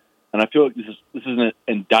ownership. And I feel like this is an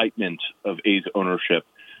indictment of A's ownership.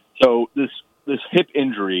 So this hip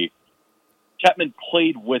injury, Chapman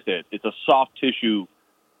played with it. It's a soft tissue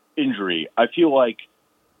injury. I feel like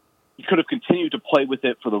he could have continued to play with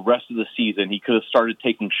it for the rest of the season. He could have started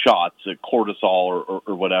taking shots at cortisol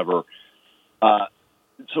or whatever.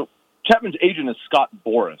 So Chapman's agent is Scott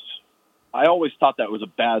Boras. I always thought that was a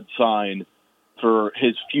bad sign for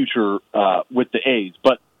his future with the A's.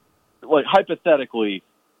 But like hypothetically,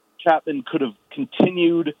 Chapman could have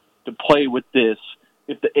continued to play with this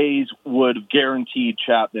if the A's would have guaranteed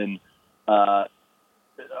Chapman a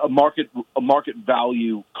market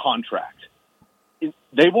value contract.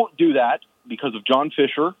 They won't do that because of John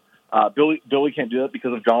Fisher. Billy can't do that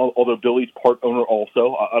because of John, although Billy's part owner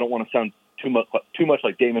also. I don't want to sound too much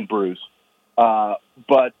like Damon Bruce,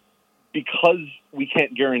 but because we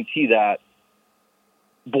can't guarantee that,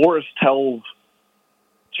 Boras tells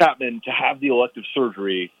Chapman to have the elective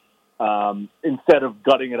surgery instead of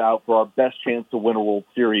gutting it out for our best chance to win a World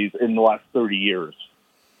Series in the last 30 years.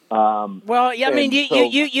 Well, yeah, I mean,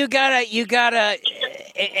 you gotta,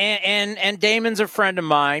 and Damon's a friend of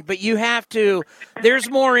mine, but you have to. There's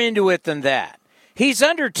more into it than that. He's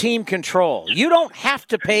under team control. You don't have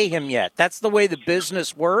to pay him yet. That's the way the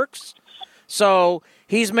business works. So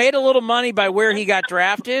he's made a little money by where he got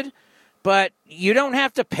drafted, but you don't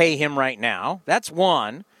have to pay him right now. That's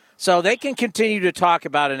one. So they can continue to talk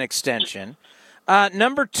about an extension.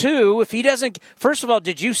 Number two, if he doesn't, first of all,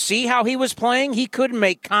 did you see how he was playing? He couldn't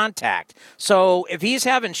make contact. So if he's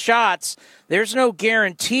having shots, there's no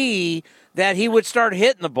guarantee that he would start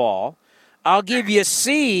hitting the ball. I'll give you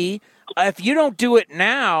C. If you don't do it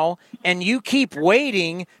now and you keep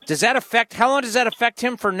waiting, how long does that affect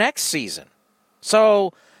him for next season?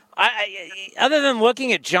 So other than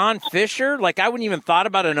looking at John Fisher, like I wouldn't even thought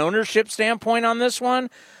about an ownership standpoint on this one.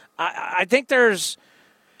 I think there's,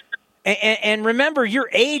 and remember, your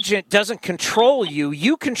agent doesn't control you.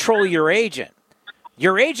 You control your agent.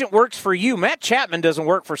 Your agent works for you. Matt Chapman doesn't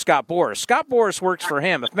work for Scott Boras. Scott Boras works for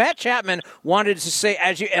him. If Matt Chapman wanted to say,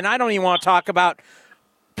 and I don't even want to talk about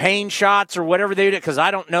pain shots or whatever they do, because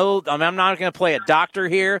I don't know. I mean, I'm not going to play a doctor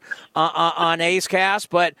here on A's Cast,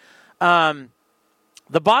 but the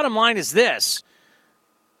bottom line is this.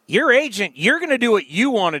 Your agent, you're going to do what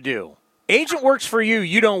you want to do. Agent works for you.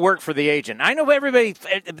 You don't work for the agent. I know everybody,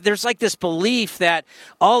 there's like this belief that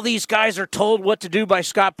all these guys are told what to do by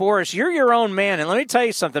Scott Boras. You're your own man. And let me tell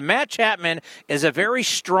you something. Matt Chapman is a very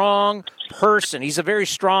strong person. He's a very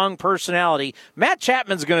strong personality. Matt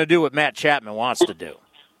Chapman's going to do what Matt Chapman wants to do.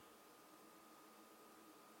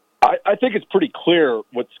 I think it's pretty clear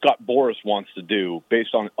what Scott Boras wants to do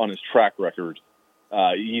based on his track record.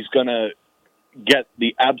 He's going to get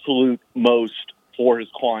the absolute most for his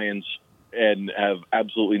clients and have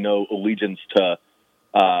absolutely no allegiance to,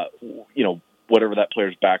 whatever that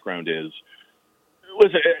player's background is.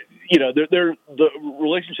 Listen, the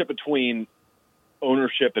relationship between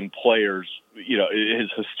ownership and players, has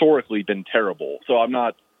historically been terrible. So I'm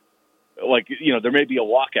not there may be a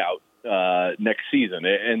lockout next season,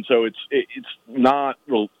 and so it's not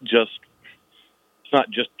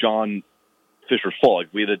just John Fisher's fault.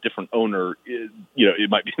 If we had a different owner, it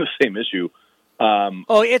might be the same issue.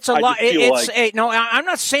 It's a lot. I'm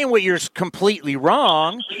not saying what you're completely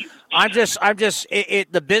wrong. I'm just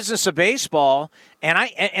the business of baseball,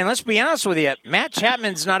 and let's be honest with you, Matt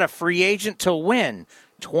Chapman's not a free agent till when?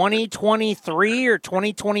 2023 or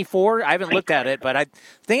 2024? I haven't looked at it, but I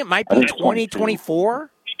think it might be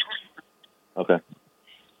 2024. Okay.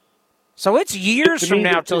 So it's years from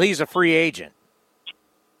now till he's a free agent.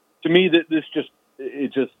 To me, it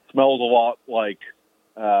just smells a lot like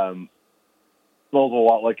an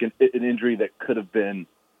injury that could have been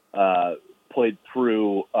played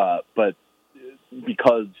through, but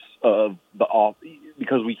because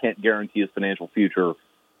we can't guarantee his financial future,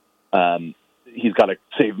 he's got to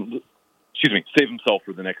save himself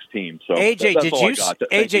for the next team. So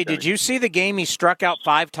AJ, did you see the game he struck out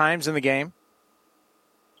 5 times in the game?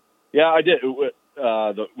 Yeah, I did. Was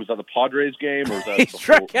that the Padres game? Or was that he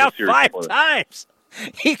struck out 5 times.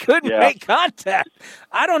 He couldn't make contact.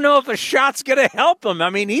 I don't know if a shot's going to help him. I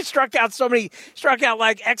mean, he struck out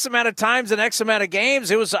like X amount of times in X amount of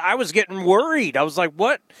games. I was getting worried. I was like,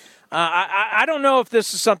 what? I don't know if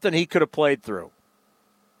this is something he could have played through.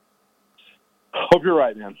 Hope you're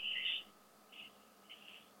right, man.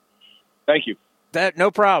 Thank you.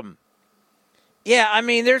 No problem. Yeah, I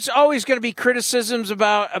mean, there's always going to be criticisms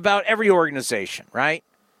about every organization, right?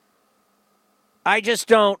 I just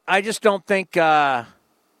don't think that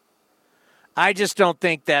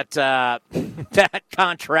that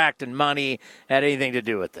contract and money had anything to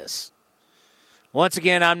do with this. Once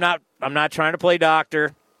again, I'm not trying to play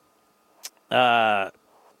doctor, but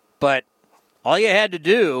all you had to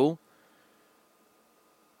do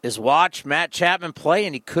is watch Matt Chapman play,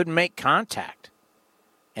 and he couldn't make contact,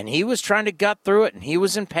 and he was trying to gut through it, and he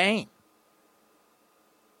was in pain.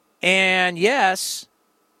 And yes,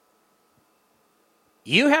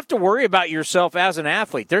 you have to worry about yourself as an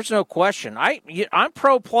athlete. There's no question. I'm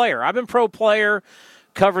pro player. I've been pro player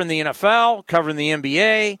covering the NFL, covering the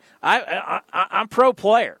NBA. I'm pro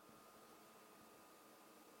player.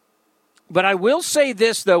 But I will say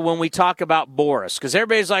this, though, when we talk about Boras, because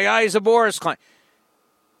everybody's like, he's a Boras client.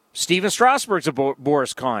 Steven Strasburg's a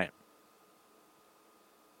Boras client.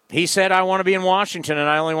 He said, I want to be in Washington, and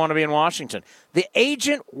I only want to be in Washington. The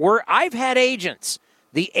agent, I've had agents.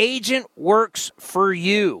 The agent works for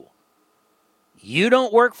you. You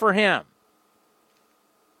don't work for him.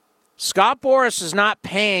 Scott Boras is not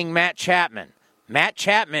paying Matt Chapman. Matt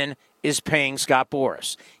Chapman is paying Scott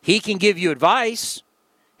Boras. He can give you advice.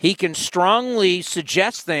 He can strongly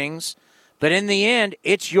suggest things. But in the end,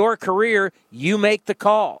 it's your career. You make the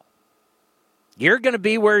call. You're going to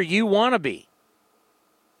be where you want to be.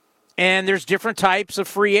 And there's different types of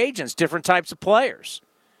free agents, different types of players.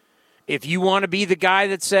 If you want to be the guy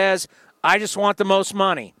that says, I just want the most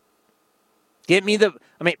money.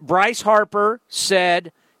 Bryce Harper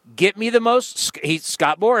said, get me the most, he's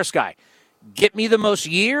Scott Boras guy, get me the most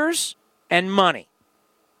years and money.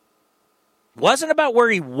 Wasn't about where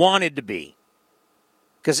he wanted to be.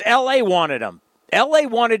 Because L.A. wanted him. L.A.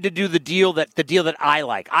 wanted to do the deal that I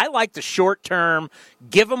like. I like the short term,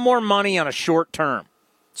 give him more money on a short term.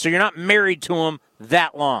 So you're not married to him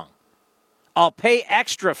that long. I'll pay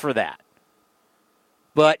extra for that.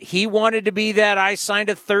 But he wanted to be that. I signed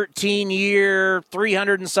a 13-year,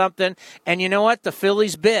 300 and something. And you know what? The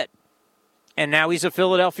Phillies bit. And now he's a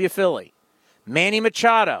Philadelphia Philly. Manny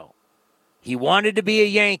Machado. He wanted to be a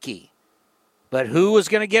Yankee. But who was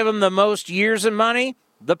going to give him the most years and money?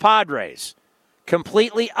 The Padres.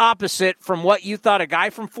 Completely opposite from what you thought a guy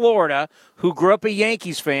from Florida who grew up a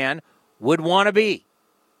Yankees fan would want to be.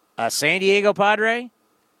 A San Diego Padre?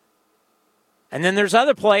 And then there's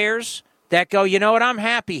other players that go, you know what, I'm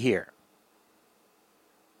happy here.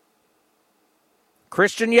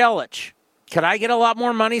 Christian Yelich. Could I get a lot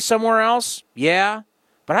more money somewhere else? Yeah,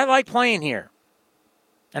 but I like playing here.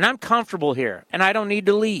 And I'm comfortable here, and I don't need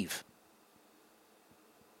to leave.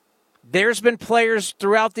 There's been players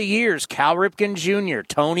throughout the years, Cal Ripken Jr.,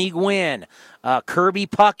 Tony Gwynn, Kirby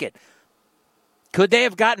Puckett. Could they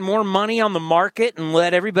have gotten more money on the market and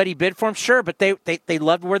let everybody bid for them? Sure, but they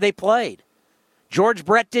loved where they played. George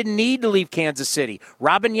Brett didn't need to leave Kansas City.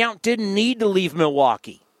 Robin Yount didn't need to leave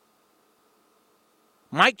Milwaukee.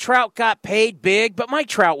 Mike Trout got paid big, but Mike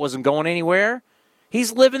Trout wasn't going anywhere.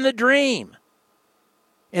 He's living the dream.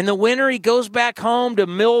 In the winter, he goes back home to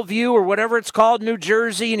Millview or whatever it's called, New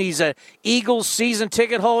Jersey, and he's a Eagles season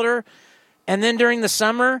ticket holder. And then during the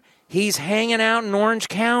summer, he's hanging out in Orange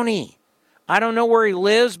County. I don't know where he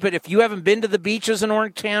lives, but if you haven't been to the beaches in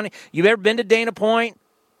Orange County, you've ever been to Dana Point,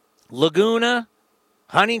 Laguna,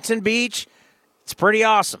 Huntington Beach, it's pretty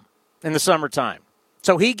awesome in the summertime.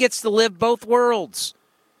 So he gets to live both worlds.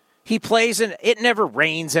 He plays in, it never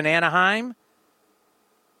rains in Anaheim.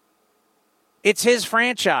 It's his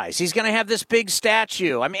franchise. He's going to have this big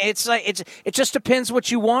statue. I mean, it just depends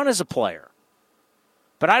what you want as a player.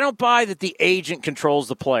 But I don't buy that the agent controls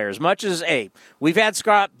the player as much as, we've had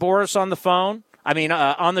Scott Boras on the phone.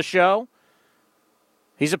 On the show.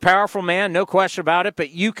 He's a powerful man, no question about it,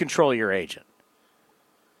 but you control your agent.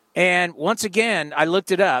 And once again, I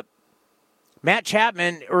looked it up. Matt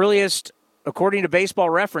Chapman, earliest, according to Baseball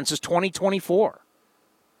Reference, is 2024.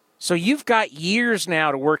 So you've got years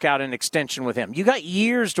now to work out an extension with him. You got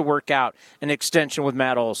years to work out an extension with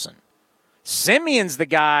Matt Olson. Simeon's the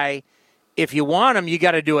guy. If you want him, you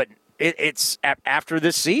got to do it. It's after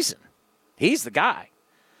this season. He's the guy.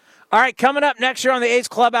 All right, coming up next year on the A's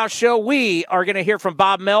Clubhouse Show, we are going to hear from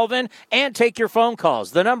Bob Melvin and take your phone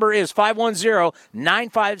calls. The number is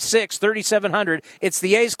 510-956-3700. It's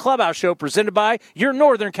the A's Clubhouse Show presented by your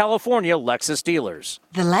Northern California Lexus dealers.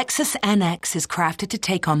 The Lexus NX is crafted to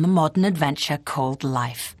take on the modern adventure called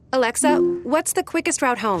life. Alexa, what's the quickest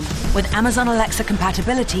route home? With Amazon Alexa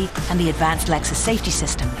compatibility and the advanced Lexus safety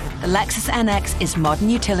system, the Lexus NX is modern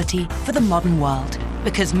utility for the modern world.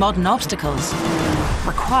 Because modern obstacles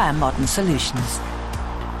require modern solutions.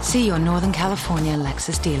 See your Northern California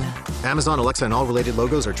Lexus dealer. Amazon Alexa and all related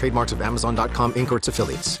logos are trademarks of Amazon.com Inc. or its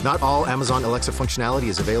affiliates. Not all Amazon Alexa functionality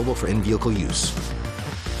is available for in-vehicle use.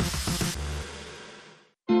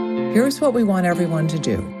 Here's what we want everyone to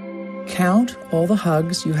do. Count all the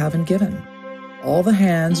hugs you haven't given, all the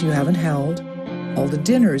hands you haven't held, all the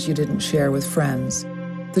dinners you didn't share with friends,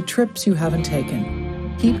 the trips you haven't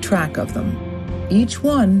taken. Keep track of them. Each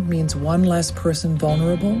one means one less person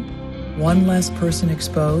vulnerable, one less person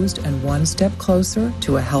exposed, and one step closer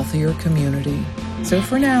to a healthier community. So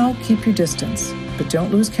for now, keep your distance, but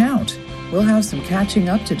don't lose count. We'll have some catching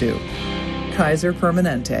up to do. Kaiser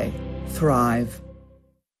Permanente. Thrive.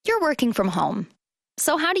 You're working from home.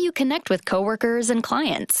 So how do you connect with coworkers and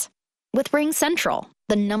clients? With RingCentral,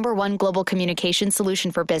 the #1 global communication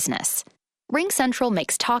solution for business. RingCentral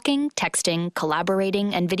makes talking, texting,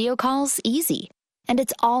 collaborating, and video calls easy. And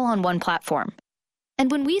it's all on one platform.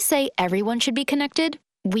 And when we say everyone should be connected,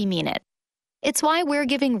 we mean it. It's why we're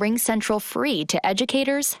giving RingCentral free to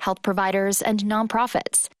educators, health providers, and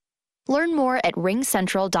nonprofits. Learn more at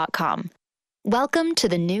ringcentral.com. Welcome to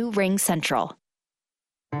the new RingCentral.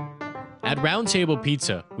 At Round Table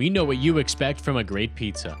Pizza, we know what you expect from a great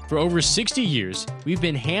pizza. For over 60 years, we've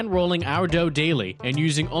been hand-rolling our dough daily and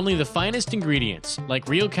using only the finest ingredients, like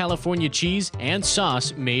real California cheese and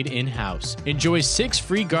sauce made in-house. Enjoy 6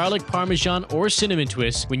 free garlic parmesan or cinnamon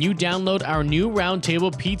twists when you download our new Round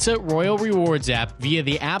Table Pizza Royal Rewards app via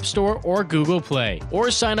the App Store or Google Play.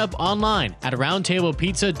 Or sign up online at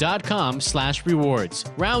roundtablepizza.com/rewards.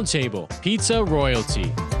 Round Table, pizza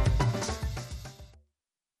royalty.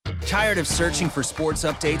 Tired of searching for sports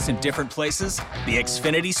updates in different places? The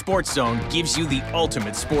Xfinity Sports Zone gives you the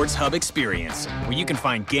ultimate sports hub experience, where you can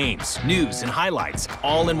find games, news, and highlights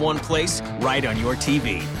all in one place right on your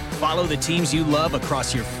TV. Follow the teams you love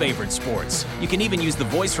across your favorite sports. You can even use the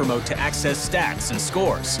voice remote to access stats and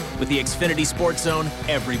scores. With the Xfinity Sports Zone,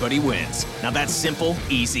 everybody wins. Now that's simple,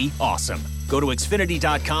 easy, awesome. Go to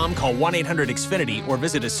Xfinity.com, call 1-800-XFINITY, or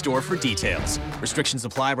visit a store for details. Restrictions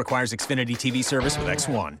apply. Requires Xfinity TV service with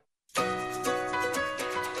X1.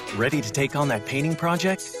 Ready to take on that painting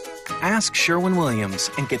project? Ask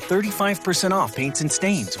Sherwin-Williams and get 35% off paints and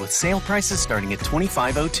stains with sale prices starting at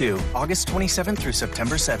 $25.02, August 27th through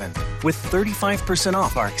September 7th. With 35%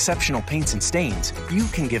 off our exceptional paints and stains, you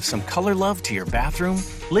can give some color love to your bathroom,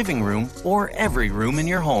 living room, or every room in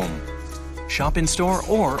your home. Shop in-store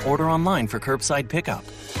or order online for curbside pickup.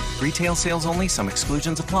 Retail sales only. Some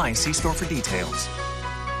exclusions apply. See store for details.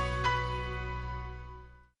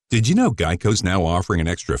 Did you know Geico's now offering an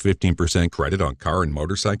extra 15% credit on car and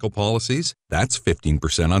motorcycle policies? That's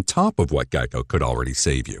 15% on top of what Geico could already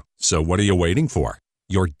save you. So what are you waiting for?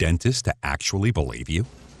 Your dentist to actually believe you?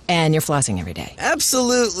 And you're flossing every day.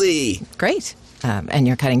 Absolutely. Great. And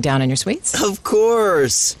you're cutting down on your sweets? Of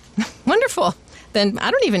course. Wonderful. Then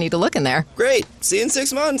I don't even need to look in there. Great. See you in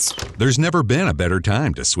 6 months. There's never been a better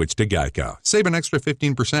time to switch to Geico. Save an extra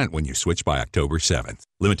 15% when you switch by October 7th.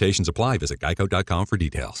 Limitations apply. Visit geico.com for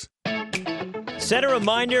details. Set a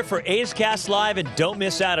reminder for A's Cast Live and don't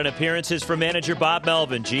miss out on appearances from manager Bob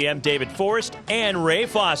Melvin, GM David Forrest, and Ray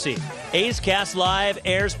Fosse. A's Cast Live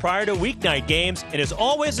airs prior to weeknight games and is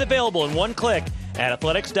always available in one click at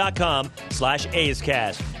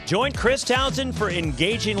athletics.com/A'sCast. Join Chris Townsend for an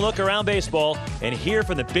engaging look around baseball and hear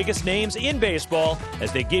from the biggest names in baseball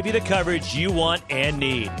as they give you the coverage you want and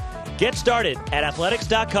need. Get started at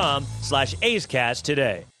athletics.com/A'sCast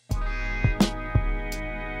today.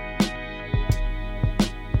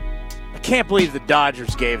 I can't believe the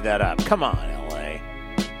Dodgers gave that up. Come on, LA.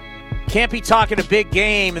 Can't be talking a big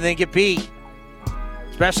game and then get beat,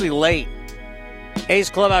 especially late. A's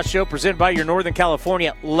Clubhouse Show presented by your Northern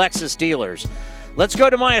California Lexus dealers. Let's go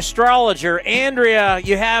to my astrologer. Andrea,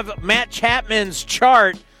 you have Matt Chapman's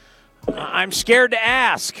chart. I'm scared to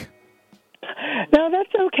ask. No,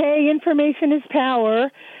 that's okay. Information is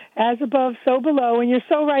power. As above, so below. And you're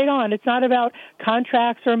so right on. It's not about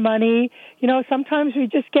contracts or money. Sometimes we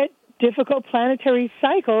just get difficult planetary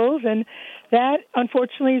cycles, and that,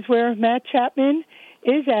 unfortunately, is where Matt Chapman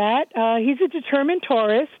is at. He's a determined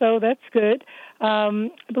Taurus, so that's good. I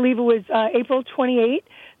believe it was April 28,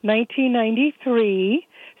 1993.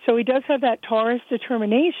 So he does have that Taurus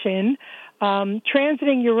determination.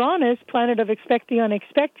 Transiting Uranus, planet of expect the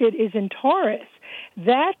unexpected, is in Taurus.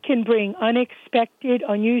 That can bring unexpected,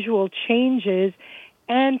 unusual changes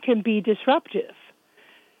and can be disruptive.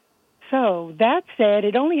 So that said,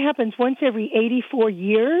 it only happens once every 84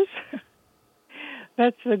 years.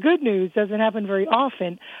 That's the good news. Doesn't happen very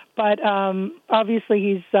often. But obviously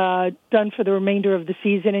he's done for the remainder of the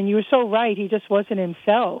season. And you were so right. He just wasn't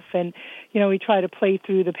himself. And, he tried to play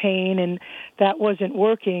through the pain, and that wasn't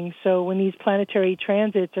working. So when these planetary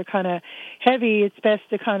transits are kind of heavy, it's best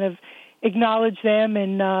to kind of acknowledge them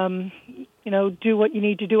and, do what you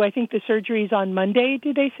need to do. I think the surgery is on Monday,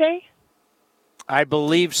 did they say? I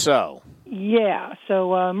believe so. Yeah.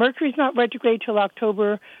 So Mercury's not retrograde till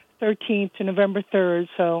October 13th to November 3rd,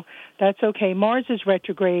 so that's okay. Mars is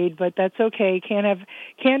retrograde, but that's okay. Can't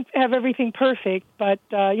have everything perfect, but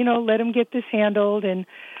let him get this handled. And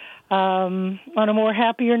on a more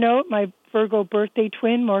happier note, my Virgo birthday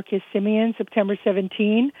twin, Marcus Simeon, September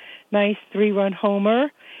 17, nice 3-run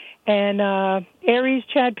homer. And Aries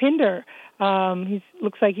Chad Pinder, he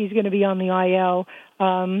looks like he's going to be on the IL.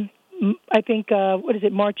 I think,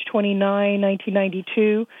 March 29,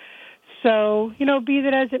 1992. So, be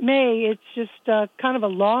that as it may, it's just kind of a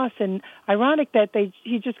loss. And ironic that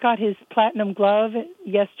he just got his platinum glove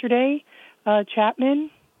yesterday,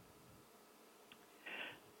 Chapman.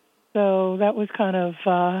 So that was kind of...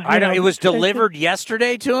 it was delivered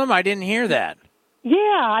yesterday to him? I didn't hear that. Yeah,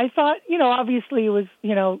 I thought, obviously it was,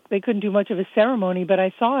 they couldn't do much of a ceremony, but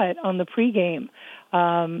I saw it on the pregame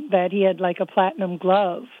that he had like a platinum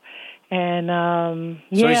glove. And,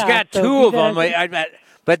 so he's got two of them.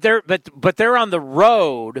 But they're on the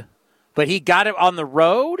road. But he got it on the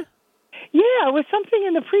road? Yeah, it was something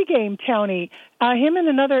in the pregame, Townie. Him and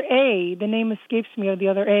another A, the name escapes me, or the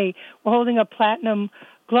other A, were holding up platinum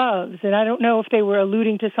gloves. And I don't know if they were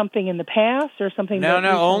alluding to something in the past or something. No,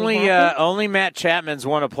 only Matt Chapman's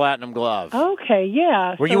won a platinum glove. Okay,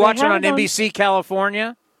 yeah. Were you watching on NBC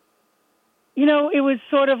California? It was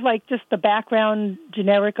sort of like just the background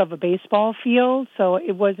generic of a baseball field, so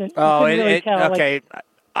it wasn't. Okay.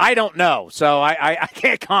 I don't know, so I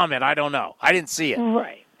can't comment. I don't know. I didn't see it.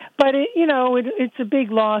 Right. But, it's a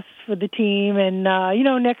big loss for the team, and,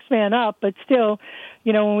 next man up. But still,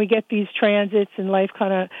 when we get these transits and life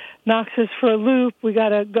kind of knocks us for a loop, we got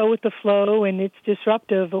to go with the flow, and it's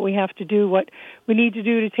disruptive, but we have to do what we need to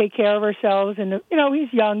do to take care of ourselves. And,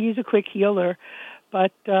 he's young. He's a quick healer.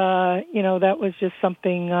 But, that was just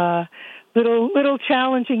something, little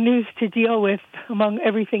challenging news to deal with among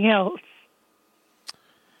everything else.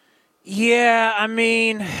 Yeah, I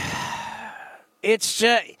mean, it's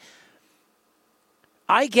just,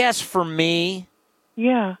 I guess for me,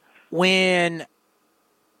 yeah, when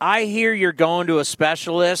I hear you're going to a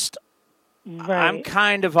specialist, right. I'm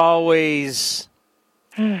kind of always,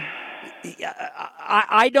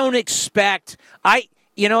 I don't expect,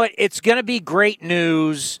 it's going to be great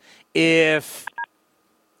news if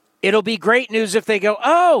it'll be great news if they go,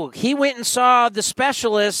 oh, he went and saw the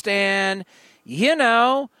specialist and,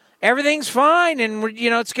 everything's fine. And,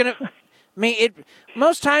 it's going to,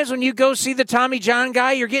 most times when you go see the Tommy John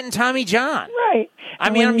guy, you're getting Tommy John. Right.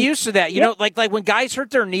 I'm used to that. Like when guys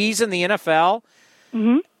hurt their knees in the NFL,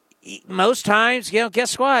 mm-hmm. Most times,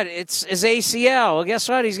 guess what? It's his ACL. Well, guess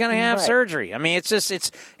what? He's going to have surgery. I mean, it's just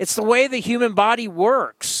it's the way the human body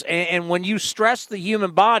works. And when you stress the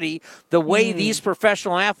human body the way these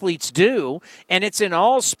professional athletes do, and it's in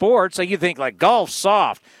all sports, like you think like golf,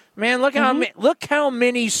 soft. Man, look how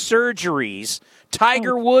many surgeries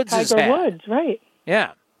Tiger Woods has had. Tiger Woods, right?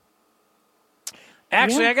 Yeah.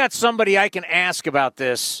 Actually, I got somebody I can ask about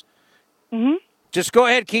this. Mm-hmm. Just go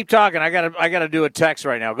ahead, keep talking. I gotta do a text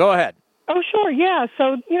right now. Go ahead. Oh, sure, yeah.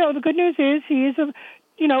 So, the good news is he is a,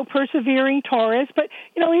 persevering Taurus, but,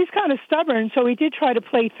 he's kind of stubborn, so he did try to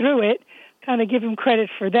play through it, kind of give him credit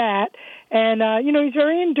for that. And, he's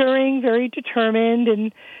very enduring, very determined,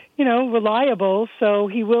 and, reliable, so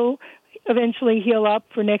he will eventually heal up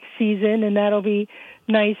for next season, and that'll be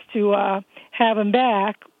nice to have him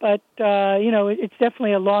back. But, it's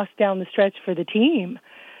definitely a loss down the stretch for the team.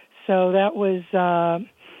 So that was, a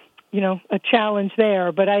challenge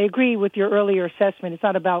there. But I agree with your earlier assessment. It's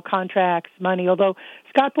not about contracts, money, although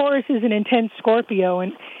Scott Boras is an intense Scorpio,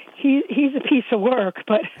 and he's a piece of work,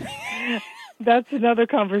 but that's another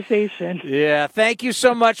conversation. Yeah, thank you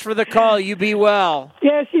so much for the call. You be well.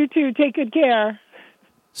 Yes, you too. Take good care.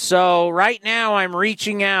 So right now I'm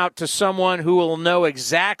reaching out to someone who will know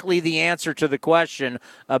exactly the answer to the question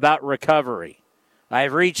about recovery.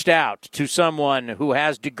 I've reached out to someone who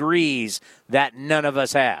has degrees that none of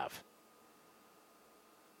us have.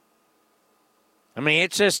 I mean,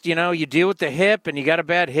 it's just, you deal with the hip and you got a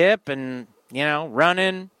bad hip and,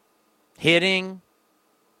 running, hitting.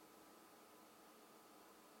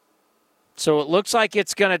 So it looks like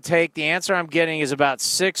it's going to take, the answer I'm getting is about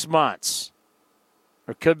 6 months.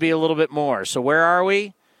 Or could be a little bit more. So where are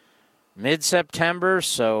we? Mid-September,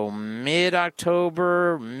 so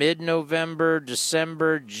mid-October, mid-November,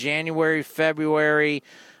 December, January, February,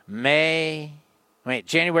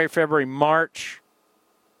 January, February, March.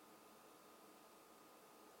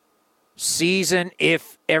 Season,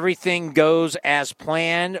 if everything goes as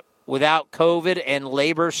planned without COVID and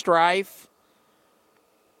labor strife.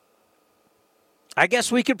 I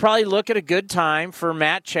guess we could probably look at a good time for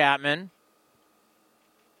Matt Chapman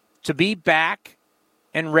to be back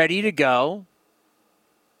and ready to go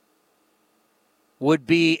would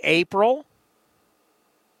be April.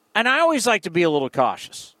 And I always like to be a little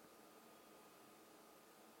cautious.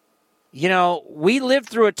 We lived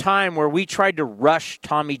through a time where we tried to rush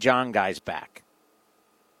Tommy John guys back.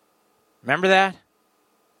 Remember that?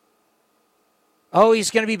 Oh,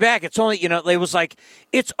 he's going to be back. It's only, it was like,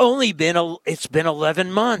 it's been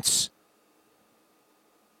 11 months.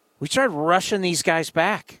 We started rushing these guys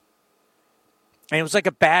back. And it was like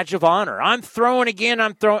a badge of honor. I'm throwing again.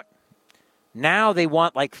 Now they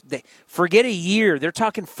want, forget a year. They're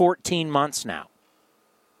talking 14 months now.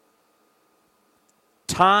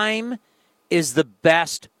 Time is the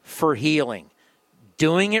best for healing.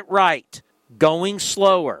 Doing it right. Going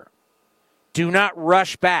slower. Do not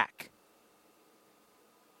rush back.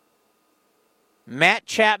 Matt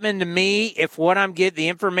Chapman, to me, if the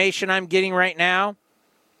information I'm getting right now,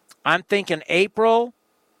 I'm thinking April,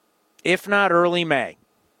 if not early May,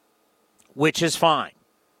 which is fine.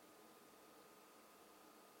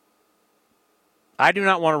 I do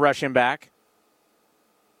not want to rush him back.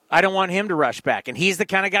 I don't want him to rush back. And he's the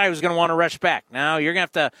kind of guy who's going to want to rush back. No, you're going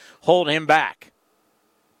to have to hold him back.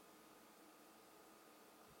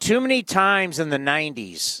 Too many times in the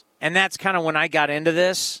 90s, and that's kind of when I got into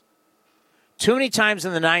this, too many times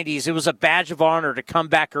in the 90s, it was a badge of honor to come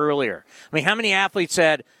back earlier. I mean, how many athletes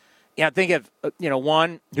said, think of,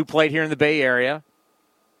 one who played here in the Bay Area,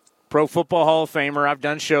 Pro Football Hall of Famer. I've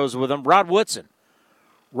done shows with him. Rod Woodson.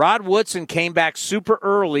 Rod Woodson came back super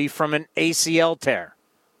early from an ACL tear.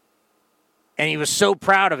 And he was so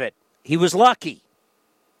proud of it. He was lucky.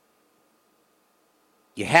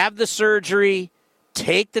 You have the surgery.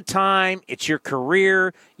 Take the time. It's your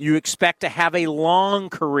career. You expect to have a long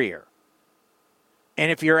career.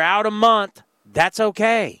 And if you're out a month, that's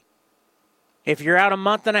okay. If you're out a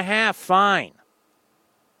month and a half, fine.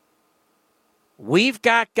 We've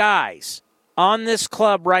got guys on this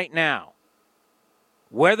club right now.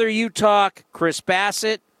 Whether you talk Chris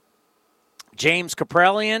Bassett, James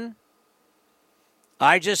Kaprelian,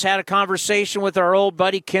 I just had a conversation with our old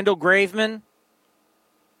buddy Kendall Graveman.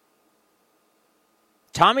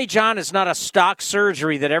 Tommy John is not a stock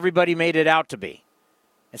surgery that everybody made it out to be.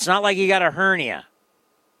 It's not like you got a hernia.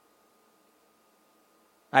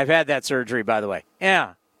 I've had that surgery, by the way.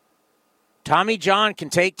 Yeah. Tommy John can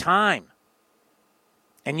take time.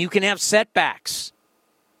 And you can have setbacks.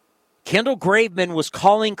 Kendall Graveman was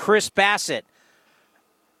calling Chris Bassett.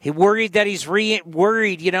 He worried that he's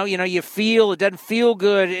worried, you feel it doesn't feel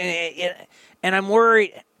good. And I'm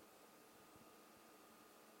worried.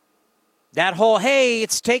 That whole, hey,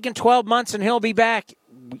 it's taken 12 months and he'll be back.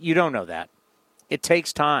 You don't know that. It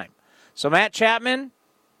takes time. So Matt Chapman,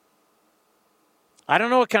 I don't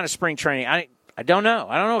know what kind of spring training. I don't know.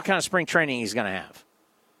 I don't know what kind of spring training he's going to have.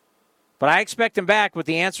 But I expect him back with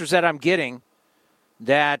the answers that I'm getting,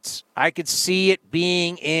 that I could see it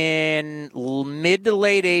being in mid to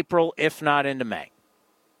late April, if not into May.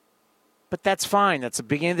 But that's fine. That's the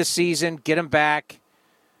beginning of the season. Get him back.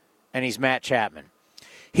 And he's Matt Chapman.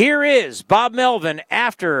 Here is Bob Melvin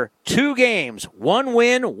after 2 games, 1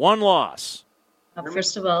 win, 1 loss.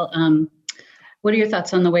 First of all, what are your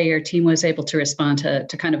thoughts on the way your team was able to respond to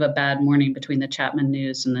kind of a bad morning between the Chapman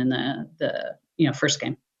news and then the first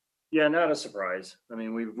game? Yeah, not a surprise. I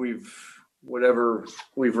mean, we've whatever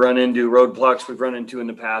we've run into, roadblocks we've run into in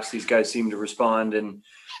the past, these guys seem to respond and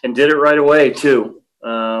did it right away too.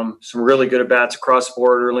 Some really good at-bats across the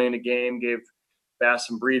board early in the game, gave Bass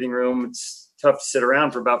some breathing room. It's tough to sit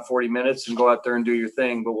around for about 40 minutes and go out there and do your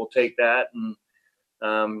thing, but we'll take that. And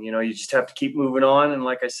You just have to keep moving on. And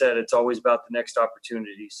like I said, it's always about the next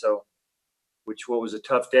opportunity. So, what was a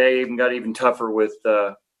tough day, got even tougher with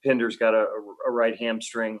Pinder's got a right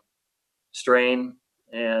hamstring strain.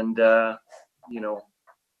 And,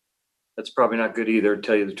 that's probably not good either, to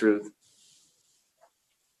tell you the truth.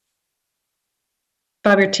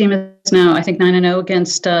 Bob, your team is now, I think, 9-0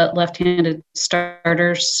 against left-handed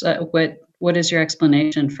starters. What is your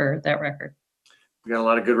explanation for that record? We got a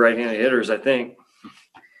lot of good right-handed hitters, I think.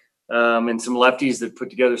 And some lefties that put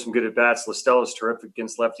together some good at-bats. Listella's terrific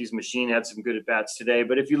against lefties. Machine had some good at-bats today.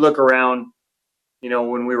 But if you look around,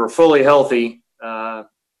 when we were fully healthy, it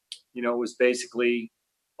was basically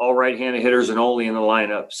all right-handed hitters and only in the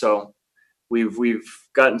lineup. So we've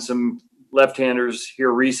gotten some left-handers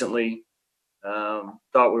here recently.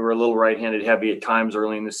 Thought we were a little right-handed heavy at times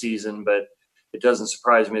early in the season, but it doesn't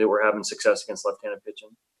surprise me that we're having success against left-handed pitching.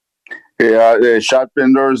 Yeah, Chad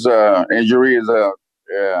Pinder's injury is a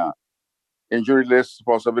injury list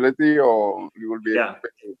possibility, or you will be? Yeah,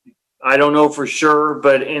 I don't know for sure,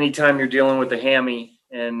 but anytime you're dealing with a hammy,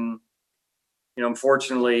 and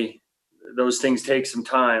unfortunately, those things take some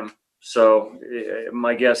time. So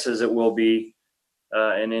my guess is it will be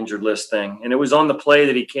an injured list thing. And it was on the play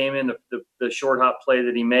that he came in, the short hop play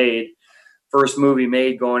that he made, first move he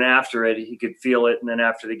made going after it. He could feel it, and then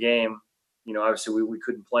after the game, obviously we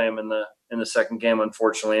couldn't play him in the second game,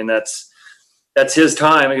 unfortunately, and that's his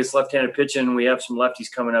time against left-handed pitching. We have some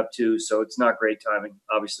lefties coming up too, so it's not great timing,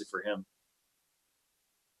 obviously, for him.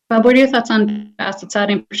 Bob, what are your thoughts on Bassett's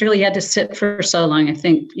outing? Particularly, he had to sit for so long. I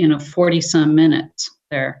think 40-some minutes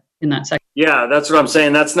there in that second. Yeah, that's what I'm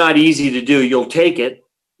saying. That's not easy to do. You'll take it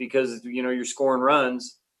because you're scoring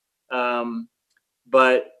runs,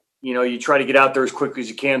 but you try to get out there as quickly as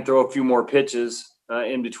you can, throw a few more pitches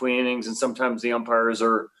in between innings, and sometimes the umpires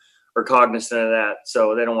are cognizant of that,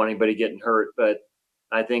 so they don't want anybody getting hurt. But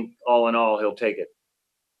I think all in all, he'll take it.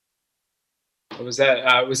 Was that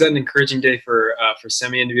an encouraging day for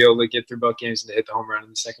Semien to be able to get through both games and to hit the home run in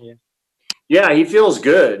the second game? Yeah, he feels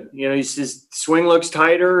good. His swing looks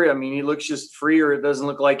tighter. I mean, he looks just freer. It doesn't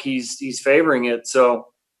look like he's favoring it. So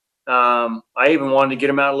I even wanted to get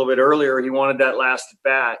him out a little bit earlier. He wanted that last at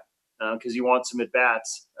bat because he wants some at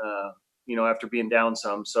bats. After being down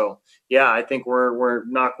some. So yeah, I think we're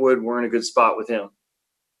knock wood, we're in a good spot with him.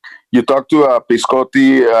 You talked to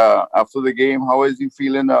Piscotti after the game. How is he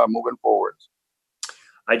feeling moving forward?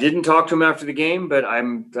 I didn't talk to him after the game, but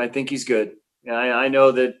I think he's good. I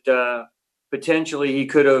know that potentially he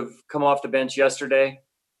could have come off the bench yesterday,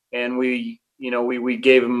 and we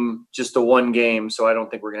gave him just the one game, so I don't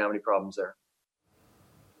think we're gonna have any problems there.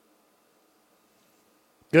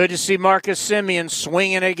 Good to see Marcus Semien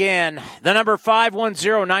swinging again. The number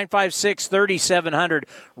 510-956-3700.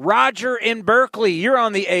 Roger in Berkeley, you're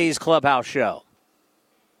on the A's Clubhouse Show.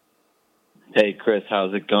 Hey, Chris,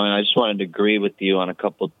 how's it going? I just wanted to agree with you on a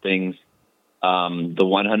couple of things. The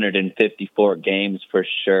 154 games for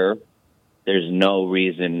sure. There's no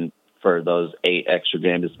reason for those 8 extra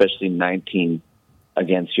games, especially 19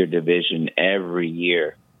 against your division every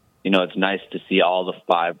year. It's nice to see all the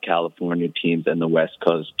 5 California teams and the West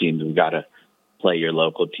Coast teams. We've got to play your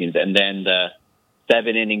local teams. And then the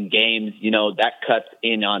 7-inning games, that cuts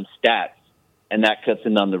in on stats, and that cuts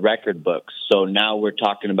in on the record books. So now we're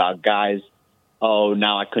talking about guys,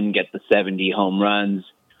 now I couldn't get the 70 home runs.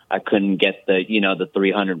 I couldn't get the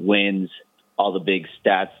 300 wins, all the big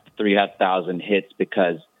stats, 3,000 hits,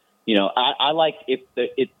 because, I like if the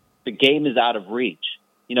game is out of reach.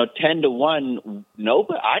 10-1. No,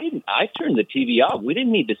 but I turned the TV off. We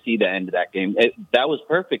didn't need to see the end of that game. That was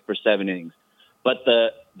perfect for 7 innings. But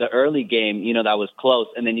the early game, that was close.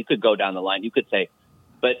 And then you could go down the line. You could say,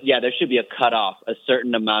 but yeah, there should be a cutoff, a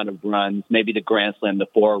certain amount of runs. Maybe the grand slam, the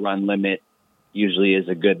 4-run limit usually is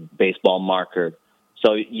a good baseball marker.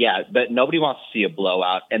 So yeah, but nobody wants to see a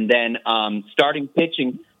blowout. And then starting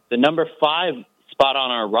pitching, the number 5 spot on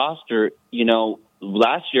our roster,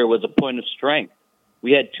 last year was a point of strength.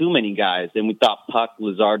 We had too many guys, and we thought Puck,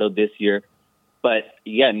 Luzardo this year. But,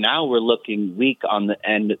 yeah, now we're looking weak on the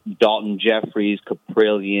end. Dalton Jeffries,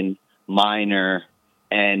 Caprillion, Minor,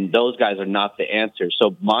 and those guys are not the answer. So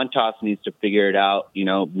Montas needs to figure it out.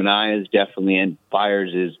 Manaea is definitely in.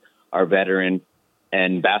 Fires is our veteran,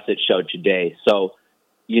 and Bassett showed today. So,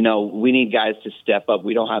 we need guys to step up.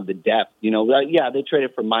 We don't have the depth. They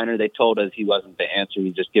traded for Minor. They told us he wasn't the answer.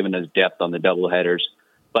 He's just giving us depth on the doubleheaders.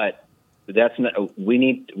 But that's not. We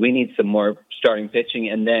need some more starting pitching,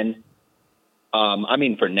 and then,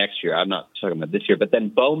 for next year. I'm not talking about this year, but then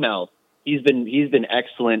Bomel, he's been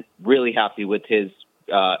excellent. Really happy with his.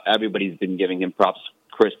 Everybody's been giving him props.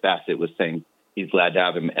 Chris Bassett was saying he's glad to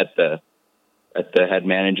have him at the at the head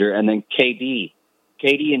manager. And then KD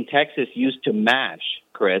in Texas used to mash,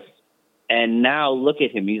 Chris. And now look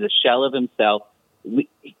at him. He's a shell of himself.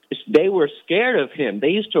 They were scared of him. They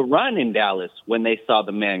used to run in Dallas when they saw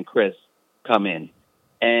the man, Chris, come in.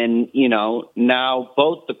 And, now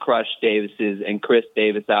both the Crush Davises and Chris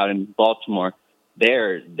Davis out in Baltimore,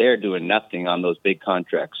 they're doing nothing on those big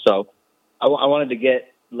contracts. So I wanted to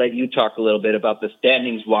let you talk a little bit about the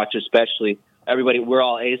standings watch, especially. Everybody, we're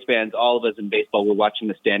all A's fans. All of us in baseball, we're watching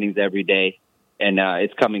the standings every day. And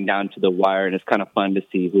it's coming down to the wire, and it's kind of fun to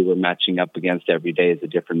see who we're matching up against every day is a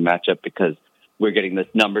different matchup because we're getting the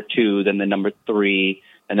number 2, then the number 3,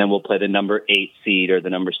 and then we'll play the number 8 seed or the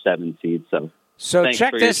number 7 seed. So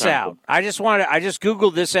check this out. I just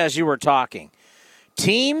Googled this as you were talking.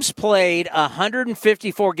 Teams played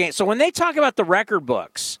 154 games. So when they talk about the record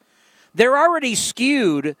books, they're already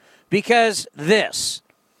skewed because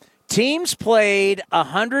teams played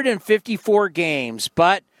 154 games,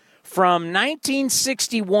 but from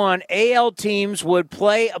 1961, AL teams would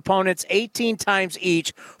play opponents 18 times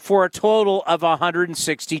each for a total of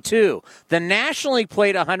 162. The National League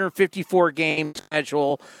played 154 game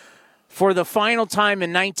schedule for the final time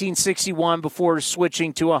in 1961 before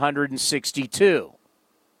switching to 162.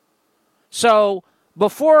 So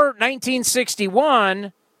before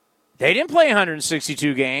 1961, they didn't play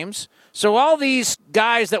 162 games. So all these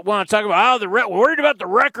guys that want to talk about, we're worried about the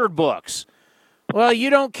record books. Well, you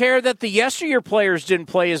don't care that the yesteryear players didn't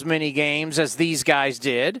play as many games as these guys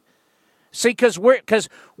did. See, because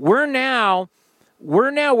we're now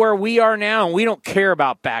where we are now, and we don't care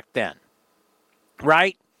about back then,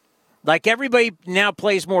 right? Like everybody now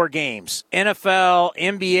plays more games. NFL,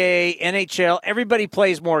 NBA, NHL, everybody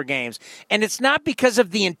plays more games. And it's not because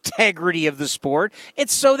of the integrity of the sport.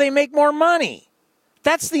 It's so they make more money.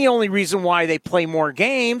 That's the only reason why they play more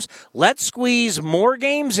games. Let's squeeze more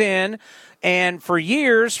games in. And for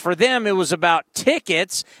years, for them, it was about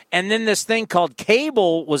tickets. And then this thing called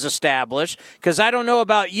cable was established. Because I don't know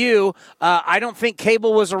about you, I don't think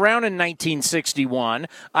cable was around in 1961.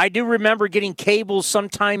 I do remember getting cable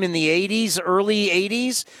sometime in the 80s, early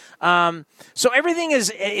 80s. So everything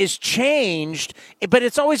is changed, but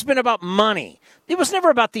it's always been about money. It was never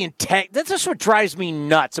about the intent. That's just what drives me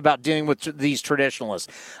nuts about dealing with these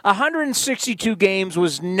traditionalists. 162 games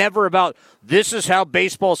was never about this is how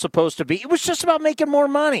baseball is supposed to be. It was just about making more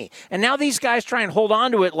money. And now these guys try and hold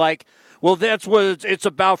on to it like, well, that's what it's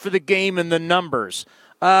about for the game and the numbers.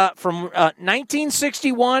 From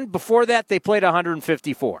 1961, before that, they played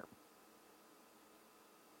 154.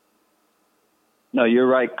 No, you're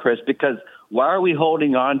right, Chris, because why are we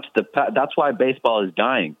holding on to the past? That's why baseball is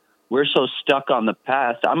dying. We're so stuck on the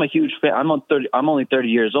past. I'm a huge fan. I'm only 30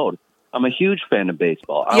 years old. I'm a huge fan of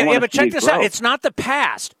baseball. But check this out. It's not the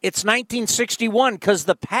past. It's 1961 because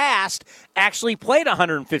the past actually played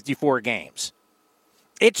 154 games.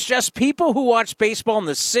 It's just people who watched baseball in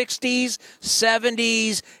the 60s,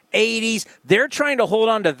 70s, 80s. They're trying to hold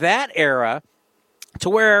on to that era to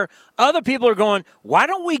where other people are going, why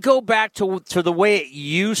don't we go back to the way it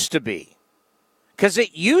used to be? Because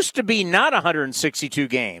it used to be not 162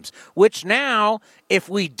 games, which now, if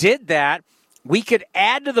we did that, we could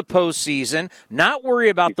add to the postseason, not worry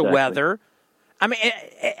about the weather. I mean,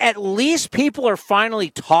 at least people are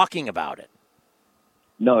finally talking about it.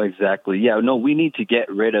 No, exactly. Yeah, no, we need to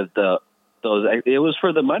get rid of those. It was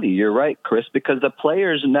for the money. You're right, Chris, because the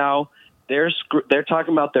players now, they're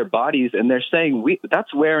talking about their bodies, and they're saying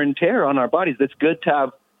that's wear and tear on our bodies. It's good to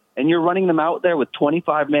have. And you're running them out there with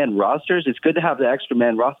 25-man rosters. It's good to have the extra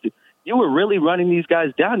man roster. You were really running these guys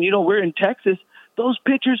down. We're in Texas. Those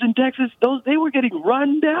pitchers in Texas, they were getting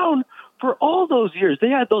run down for all those years. They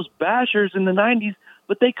had those bashers in the 90s,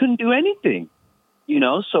 but they couldn't do anything.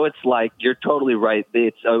 So it's like you're totally right.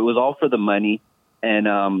 It was all for the money. And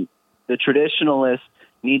the traditionalists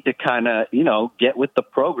need to kind of, get with the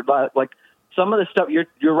program. Like some of the stuff,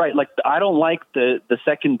 you're right. Like I don't like the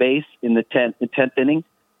second base in the 10th inning.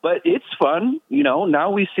 But it's fun, now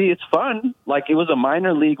we see it's fun. Like it was a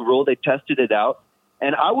minor league rule. They tested it out.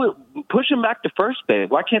 And I would push them back to first base.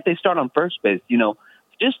 Why can't they start on first base?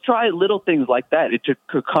 Just try little things like that. It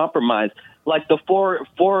could compromise. Like the four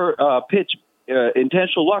pitch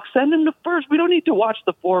intentional walk, send them to first. We don't need to watch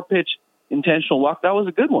the 4-pitch intentional walk. That was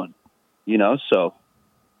a good one, so.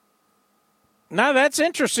 Now, that's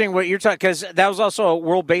interesting what you're talking, because that was also a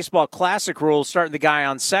World Baseball Classic rule, starting the guy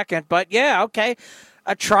on second. But, yeah, okay.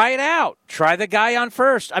 Try it out. Try the guy on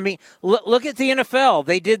first. I mean, look at the NFL.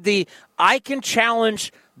 They did I can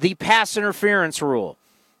challenge the pass interference rule.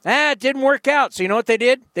 It didn't work out. So you know what they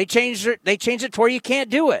did? They changed it to where you can't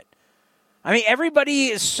do it. I mean, everybody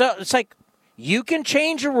is so. It's like You can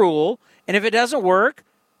change a rule, and if it doesn't work,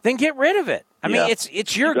 then get rid of it. I mean,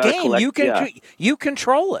 it's your game. You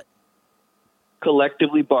control it.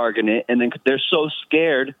 Collectively bargain it, and then they're so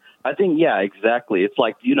scared. I think, yeah, exactly. It's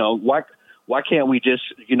like, why can't we just,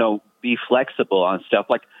 be flexible on stuff?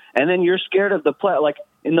 Like, and then you're scared of the play. Like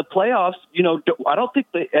in the playoffs, I don't think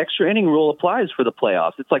the extra inning rule applies for the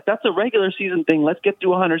playoffs. It's like, that's a regular season thing. Let's get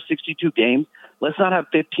through 162 games. Let's not have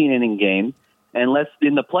 15-inning games. And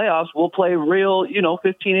in the playoffs, we'll play real,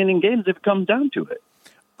 15-inning games if it comes down to it.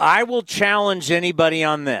 I will challenge anybody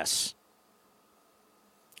on this.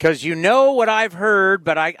 Because what I've heard,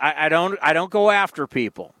 but I don't go after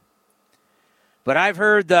people. But I've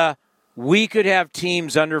heard we could have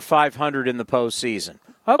teams under 500 in the postseason.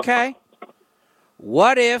 Okay.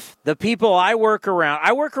 What if the people I work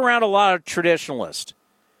around a lot of traditionalists.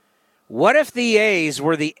 What if the A's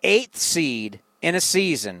were the 8th seed in a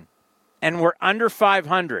season and were under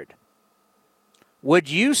 500? Would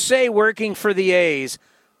you say, working for the A's,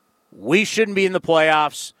 we shouldn't be in the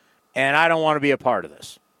playoffs and I don't want to be a part of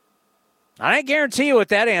this? I guarantee you what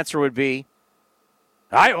that answer would be.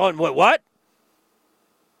 What?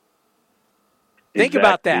 Think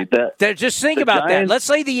about that. Just think about that. Let's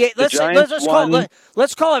say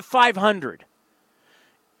let's call it 500.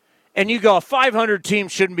 And you go, a 500 team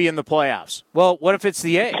shouldn't be in the playoffs. Well, what if it's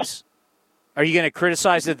the A's? Are you going to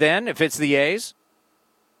criticize it then if it's the A's?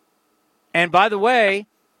 And by the way,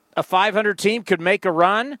 a 500 team could make a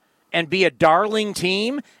run and be a darling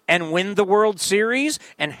team and win the World Series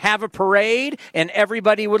and have a parade and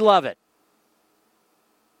everybody would love it.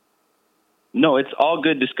 No, it's all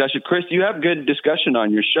good discussion. Chris, you have good discussion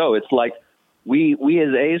on your show. It's like we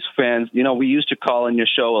as A's fans, we used to call in your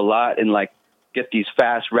show a lot and get these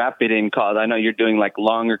fast, rapid in calls. I know you're doing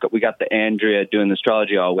longer. We got the Andrea doing the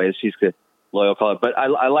astrology always. She's a loyal caller. But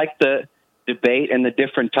I like the debate and the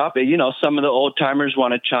different topic. Some of the old timers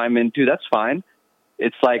want to chime in too. That's fine.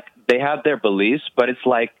 It's like they have their beliefs, but it's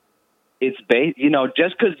like it's based,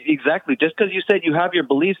 just because you said you have your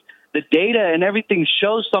beliefs, the data and everything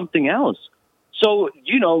shows something else. So,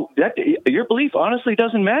 that your belief honestly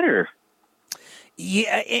doesn't matter.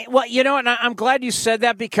 Yeah, and I'm glad you said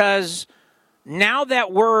that, because now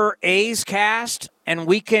that we're A's Cast and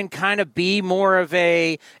we can kind of be more of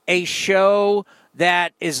a show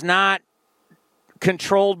that is not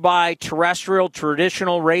controlled by terrestrial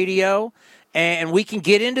traditional radio, and we can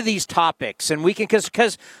get into these topics, and we can,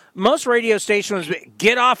 because most radio stations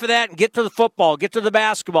get off of that and get to the football, get to the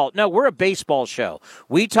basketball. No, we're a baseball show.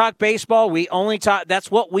 We talk baseball. We only talk.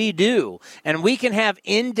 That's what we do. And we can have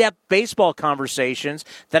in-depth baseball conversations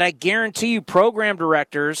that I guarantee you program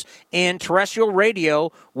directors in terrestrial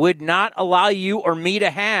radio would not allow you or me to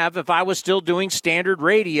have if I was still doing standard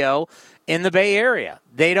radio in the Bay Area.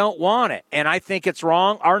 They don't want it, and I think it's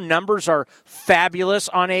wrong. Our numbers are fabulous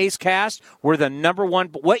on A's Cast. We're the number one.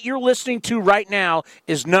 What you're listening to right now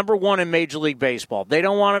is number one in Major League Baseball. They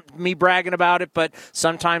don't want me bragging about it, but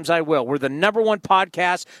sometimes I will. We're the number one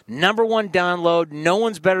podcast, number one download. No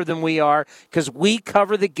one's better than we are, because we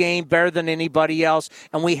cover the game better than anybody else,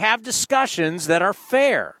 and we have discussions that are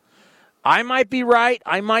fair. I might be right.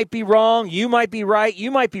 I might be wrong. You might be right.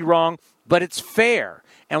 You might be wrong, but it's fair.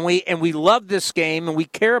 And we love this game, and we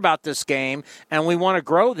care about this game, and we want to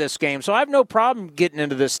grow this game. So I have no problem getting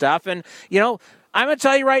into this stuff. And, I'm going to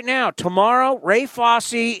tell you right now, tomorrow, Ray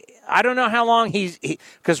Fosse, I don't know how long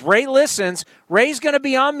because Ray listens, Ray's going to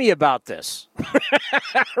be on me about this.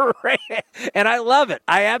 Ray, and I love it.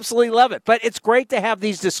 I absolutely love it. But it's great to have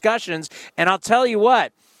these discussions. And I'll tell you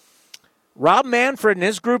what, Rob Manfred and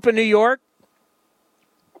his group in New York,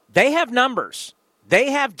 they have numbers.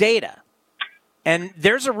 They have data. And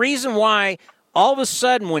there's a reason why all of a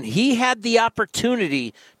sudden when he had the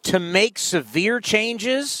opportunity to make severe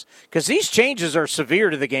changes, because these changes are severe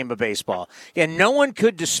to the game of baseball, and no one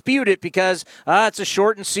could dispute it because it's a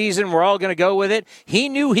shortened season, we're all going to go with it. He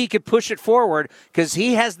knew he could push it forward because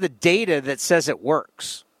he has the data that says it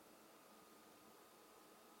works.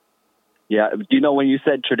 Yeah, when you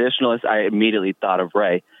said traditionalist, I immediately thought of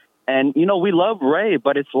Ray. And, we love Ray,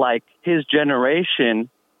 but it's like his generation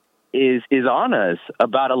is on us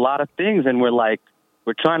about a lot of things, and we're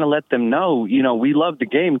trying to let them know, we love the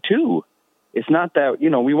game too. It's not that,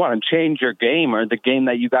 we want to change your game or the game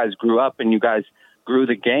that you guys grew up and you guys grew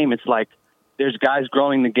the game. It's like there's guys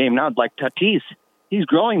growing the game now, like Tatis. He's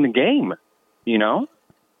growing the game,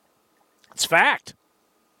 It's fact.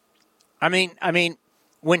 I mean,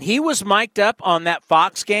 when he was mic'd up on that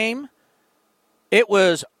Fox game, it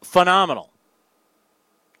was phenomenal.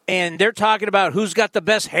 And they're talking about who's got the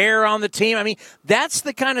best hair on the team. I mean, that's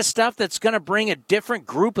the kind of stuff that's going to bring a different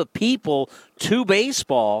group of people to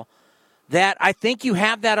baseball that I think you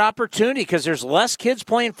have that opportunity because there's less kids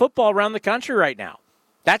playing football around the country right now.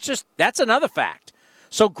 That's another fact.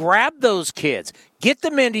 So grab those kids, get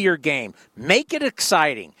them into your game, make it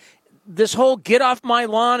exciting. This whole get off my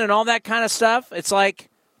lawn and all that kind of stuff, it's like,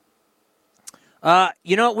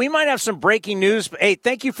 we might have some breaking news. Hey,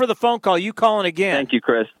 thank you for the phone call. You calling again. Thank you,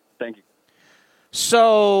 Chris. Thank you.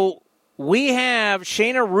 So we have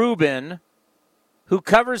Shayna Rubin, who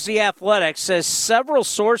covers the Athletics, says several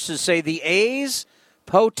sources say the A's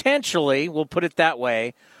potentially, we'll put it that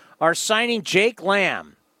way, are signing Jake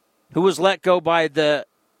Lamb, who was let go by the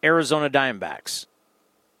Arizona Diamondbacks.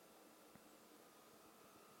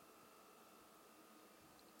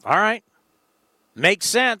 All right. Makes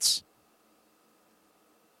sense.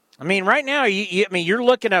 I mean, right now, you're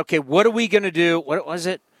looking at, okay, what are we going to do? What was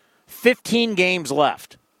it? 15 games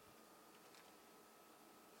left.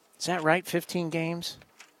 Is that right? 15 games?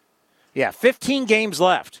 Yeah, 15 games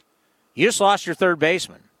left. You just lost your third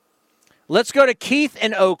baseman. Let's go to Keith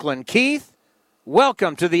in Oakland. Keith,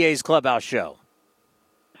 welcome to the A's Clubhouse Show.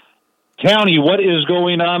 Townie, what is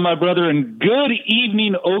going on, my brother? And good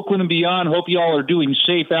evening, Oakland and beyond. Hope you all are doing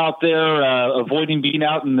safe out there, avoiding being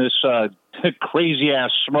out in this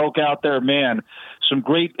crazy-ass smoke out there. Man, some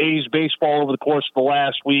great A's baseball over the course of the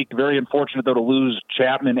last week. Very unfortunate, though, to lose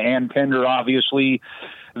Chapman and Pender, obviously.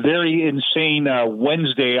 Very insane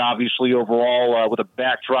Wednesday, obviously, overall, with a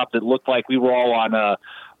backdrop that looked like we were all on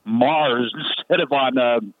Mars instead of on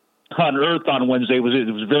Earth on Wednesday. It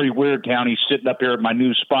was very weird, Townie, sitting up here at my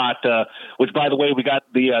new spot, which, by the way, we got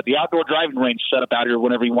the outdoor driving range set up out here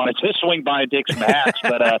whenever you wanted to swing by and take some hacks.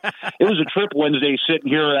 But it was a trip Wednesday sitting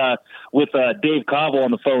here with Dave Cobble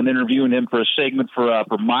on the phone, interviewing him for a segment for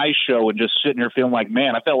my show, and just sitting here feeling like,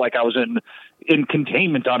 man, I felt like I was in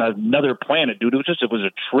containment on another planet, dude. It was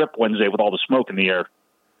a trip Wednesday with all the smoke in the air.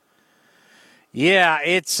 Yeah,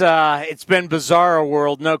 it's been bizarre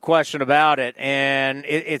world, no question about it. And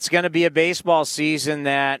it's going to be a baseball season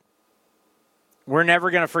that we're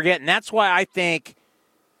never going to forget. And that's why I think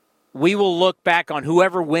we will look back on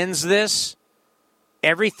whoever wins this,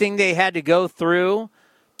 everything they had to go through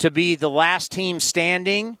to be the last team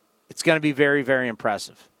standing. It's going to be very, very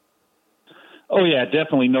impressive. Oh, yeah,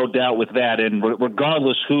 definitely, no doubt with that. And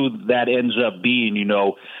regardless who that ends up being,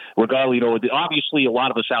 regardless, obviously a lot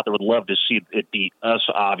of us out there would love to see it beat us,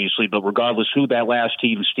 obviously, but regardless who that last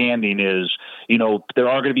team standing is, there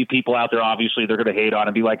are going to be people out there, obviously, they're going to hate on it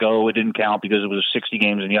and be like, oh, it didn't count because it was 60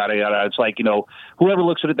 games and yada, yada. It's like, whoever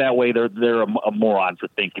looks at it that way, they're a moron for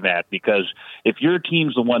thinking that, because if your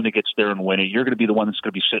team's the one that gets there and win it, you're going to be the one that's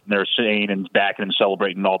going to be sitting there saying and backing and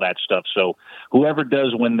celebrating and all that stuff. So whoever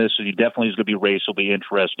does win this, he definitely is going to be race will be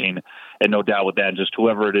interesting, and no doubt with that. And just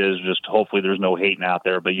whoever it is, just hopefully there's no hating out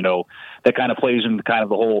there. But that kind of plays into kind of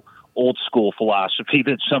the whole old school philosophy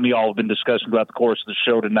that some of y'all have been discussing throughout the course of the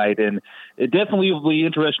show tonight. And it definitely will be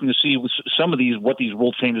interesting to see some of these, what these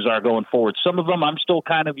rule changes are going forward. Some of them I'm still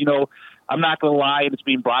kind of, I'm not going to lie, and it's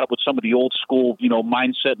being brought up with some of the old school,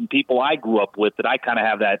 mindset and people I grew up with, that I kind of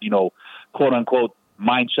have that, quote unquote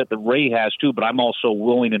mindset that Ray has too. But I'm also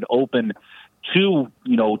willing and open to,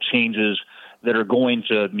 changes that are going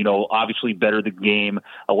to, obviously better the game,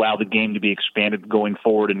 allow the game to be expanded going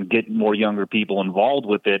forward and get more younger people involved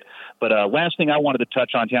with it. But last thing I wanted to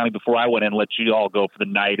touch on, Townie, before I went in and let you all go for the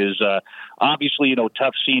night is obviously,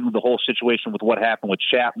 tough scene, the whole situation with what happened with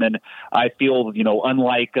Chapman. I feel,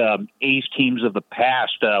 unlike A's teams of the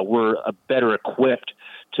past, we're better equipped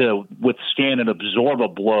to withstand and absorb a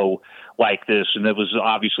blow like this. And it was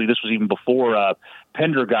obviously, this was even before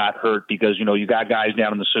Pender got hurt, because, you got guys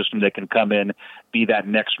down in the system that can come in, be that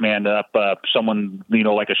next man up, someone,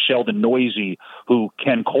 like a Sheldon Noisy, who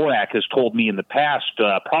Ken Korak has told me in the past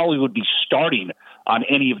probably would be starting on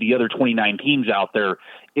any of the other 29 teams out there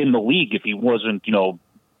in the league if he wasn't,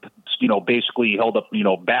 basically held up,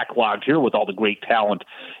 backlogged here with all the great talent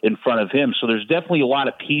in front of him. So there's definitely a lot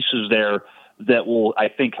of pieces there that will, I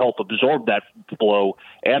think, help absorb that blow.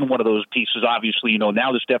 And one of those pieces, obviously,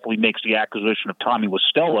 now this definitely makes the acquisition of Tommy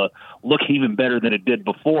Wistella look even better than it did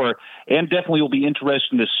before. And definitely will be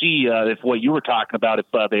interesting to see if what you were talking about, if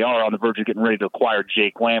they are on the verge of getting ready to acquire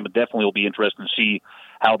Jake Lamb, it definitely will be interesting to see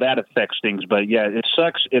how that affects things. But, yeah, it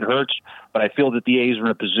sucks. It hurts. But I feel that the A's are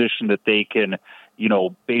in a position that they can,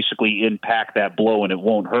 basically impact that blow, and it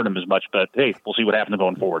won't hurt them as much. But, hey, we'll see what happens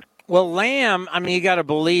going forward. Well, Lamb, you got to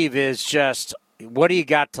believe, is just, what do you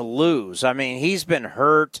got to lose? He's been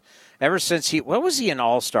hurt ever since what was he, an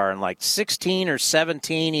all-star in like 16 or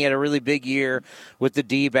 17? He had a really big year with the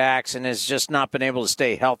D-backs and has just not been able to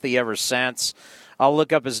stay healthy ever since. I'll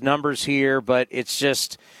look up his numbers here, but it's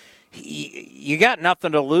just, you got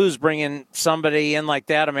nothing to lose bringing somebody in like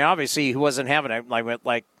that. I mean, obviously he wasn't having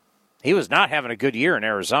he was not having a good year in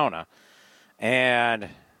Arizona. And,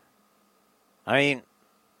 I mean,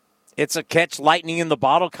 it's a catch lightning in the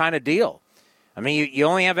bottle kind of deal. I mean, you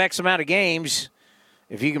only have X amount of games.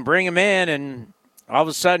 If you can bring him in and all of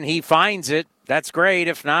a sudden he finds it, that's great.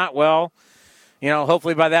 If not, well,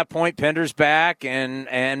 hopefully by that point Pender's back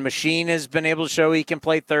and Machine has been able to show he can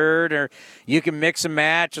play third, or you can mix and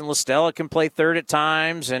match and LaStella can play third at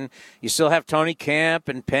times, and you still have Tony Kemp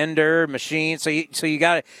and Pender, Machine. So you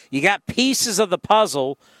got pieces of the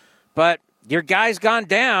puzzle, but your guy's gone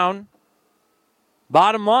down.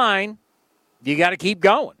 Bottom line, you got to keep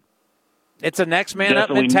going. It's a next man up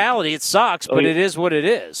mentality. It sucks, but it is what it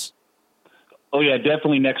is. Oh, yeah,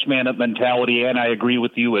 definitely next man up mentality, and I agree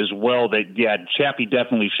with you as well that, Chappie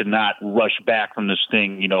definitely should not rush back from this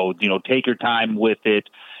thing. Take your time with it,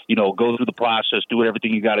 go through the process, do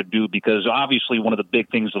everything you got to do, because obviously one of the big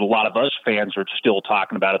things that a lot of us fans are still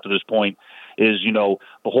talking about up to this point is, the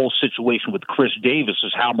whole situation with Chris Davis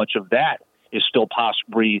is how much of that is still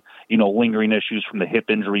possibly, lingering issues from the hip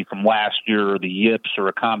injury from last year or the yips or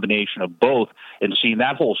a combination of both, and seeing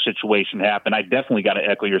that whole situation happen. I definitely got to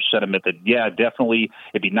echo your sentiment that, definitely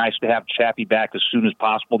it'd be nice to have Chappie back as soon as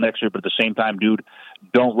possible next year, but at the same time, dude,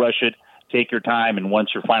 don't rush it. Take your time, and once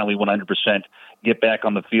you're finally 100%, get back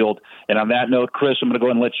on the field. And on that note, Chris, I'm going to go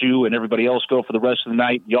ahead and let you and everybody else go for the rest of the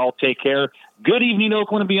night. Y'all take care. Good evening,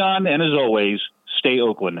 Oakland and beyond, and as always, stay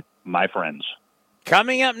Oakland, my friends.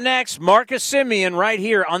 Coming up next, Marcus Semien right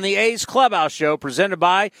here on the A's Clubhouse Show, presented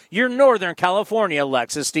by your Northern California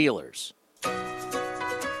Lexus dealers.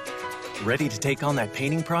 Ready to take on that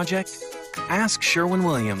painting project? Ask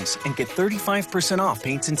Sherwin-Williams and get 35% off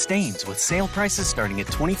paints and stains with sale prices starting at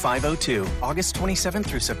 $25.02, August 27th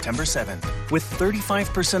through September 7th. With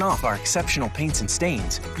 35% off our exceptional paints and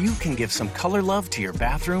stains, you can give some color love to your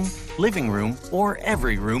bathroom, living room, or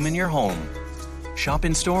every room in your home. Shop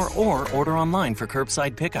in-store or order online for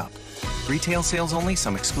curbside pickup. Retail sales only.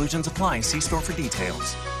 Some exclusions apply. See store for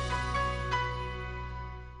details.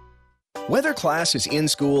 Whether class is in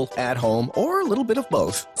school, at home, or a little bit of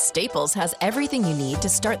both, Staples has everything you need to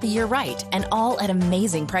start the year right, and all at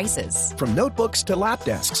amazing prices. From notebooks to lap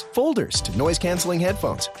desks, folders to noise-canceling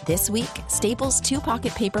headphones. This week, Staples 2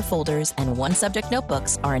 pocket paper folders and 1 subject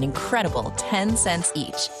notebooks are an incredible 10 cents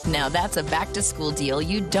each. Now that's a back-to-school deal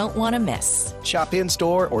you don't want to miss. Shop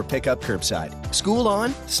in-store or pick up curbside. School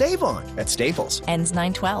on, save on at Staples. Ends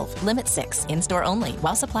 9/12. Limit 6. In-store only.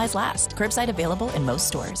 While supplies last. Curbside available in most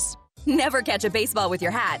stores. Never catch a baseball with your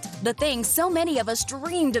hat. The thing so many of us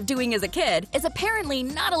dreamed of doing as a kid is apparently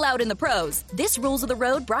not allowed in the pros. This Rules of the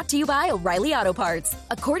Road brought to you by O'Reilly Auto Parts.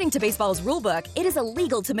 According to baseball's rulebook, it is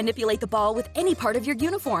illegal to manipulate the ball with any part of your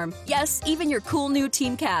uniform. Yes, even your cool new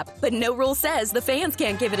team cap. But no rule says the fans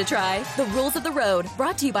can't give it a try. The Rules of the Road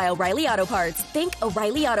brought to you by O'Reilly Auto Parts. Think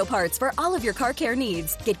O'Reilly Auto Parts for all of your car care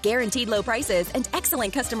needs. Get guaranteed low prices and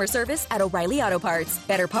excellent customer service at O'Reilly Auto Parts.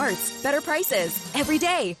 Better parts, better prices, every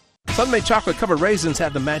day. Sun-Maid chocolate-covered raisins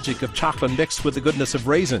have the magic of chocolate mixed with the goodness of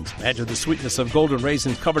raisins. Imagine the sweetness of golden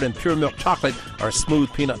raisins covered in pure milk chocolate or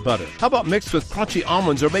smooth peanut butter. How about mixed with crunchy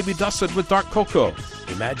almonds or maybe dusted with dark cocoa?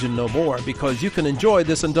 Imagine no more, because you can enjoy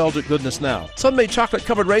this indulgent goodness now. Sun-Maid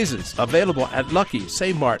chocolate-covered raisins, available at Lucky,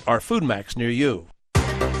 Save Mart, or Food Max near you.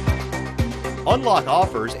 Unlock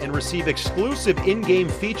offers and receive exclusive in-game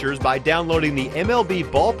features by downloading the MLB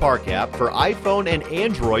Ballpark app for iPhone and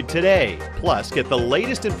Android today. Plus, get the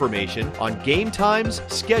latest information on game times,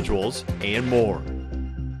 schedules, and more.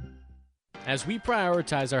 As we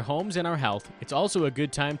prioritize our homes and our health, it's also a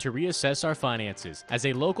good time to reassess our finances. As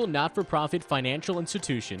a local not-for-profit financial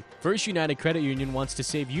institution, First United Credit Union wants to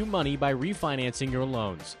save you money by refinancing your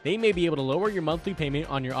loans. They may be able to lower your monthly payment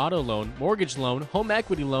on your auto loan, mortgage loan, home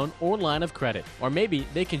equity loan, or line of credit. Or maybe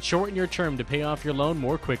they can shorten your term to pay off your loan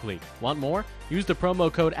more quickly. Want more? Use the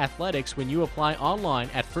promo code ATHLETICS when you apply online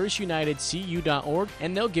at firstunitedcu.org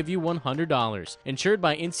and they'll give you $100. Insured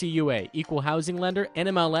by NCUA, Equal Housing Lender,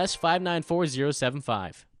 NMLS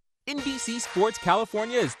 594075. NBC Sports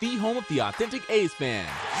California is the home of the authentic A's fan.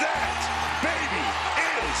 That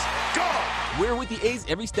baby is gone! We're with the A's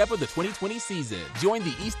every step of the 2020 season. Join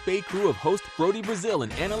the East Bay crew of host Brody Brazil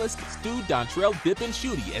and analysts Stu, Dontrell, Bip, and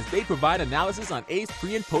Shooty as they provide analysis on A's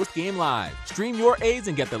pre- and post-game live. Stream your A's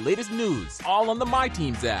and get the latest news, all on the My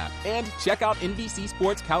Teams app. And check out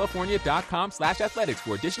NBCSportsCalifornia.com/athletics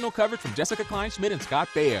for additional coverage from Jessica Kleinschmidt and Scott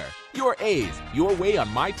Bayer. Your A's, your way on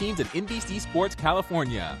My Teams and NBC Sports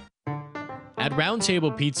California. At Round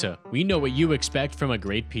Table Pizza, we know what you expect from a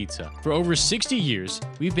great pizza. For over 60 years,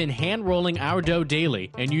 we've been hand-rolling our dough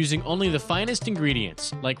daily and using only the finest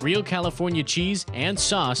ingredients, like real California cheese and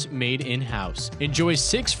sauce made in-house. Enjoy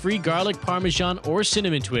 6 free garlic parmesan or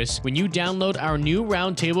cinnamon twists when you download our new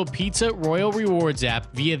Round Table Pizza Royal Rewards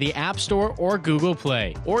app via the App Store or Google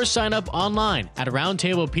Play. Or sign up online at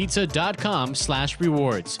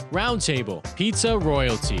roundtablepizza.com/rewards. Round Table, pizza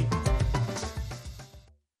royalty.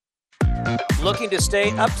 Looking to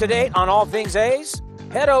stay up to date on all things A's?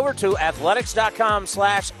 Head over to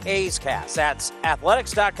athletics.com/A'sCast. That's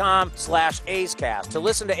athletics.com/A'sCast to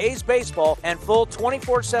listen to A's baseball and full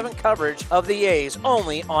 24/7 coverage of the A's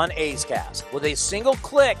only on A's Cast. With a single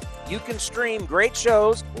click, you can stream great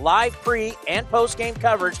shows, live pre- and post-game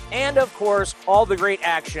coverage, and, of course, all the great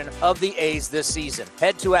action of the A's this season.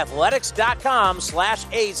 Head to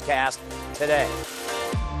athletics.com/A'sCast today.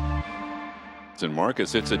 And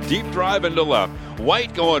Marcus hits a deep drive into left.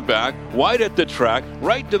 White going back. White at the track,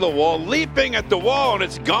 right to the wall, leaping at the wall, and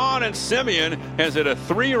it's gone. And Semien has hit a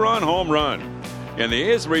 3-run home run. And the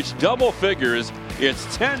A's reach double figures. It's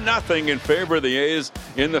 10-0 in favor of the A's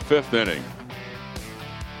in the 5th inning.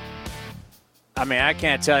 I mean, I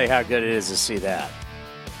can't tell you how good it is to see that.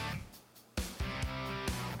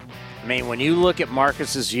 I mean, when you look at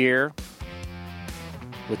Marcus's year,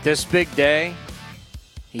 with this big day,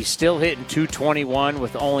 he's still hitting .221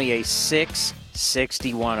 with only a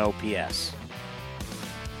 .661 OPS.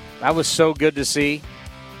 That was so good to see.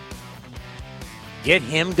 Get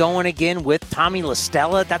him going again with Tommy La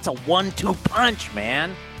Stella. That's a 1-2 punch,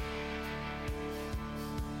 man.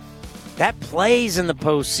 That plays in the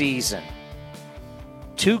postseason.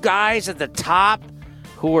 2 guys at the top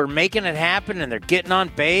who are making it happen, and they're getting on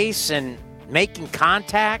base and making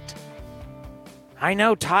contact. I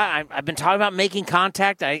know, Ty. I've been talking about making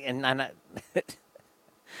contact. It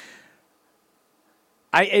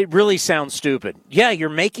really sounds stupid. Yeah, you're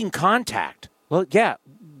making contact. Well, yeah.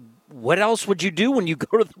 What else would you do when you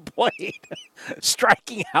go to the plate?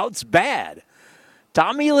 Striking out's bad.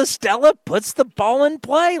 Tommy La Stella puts the ball in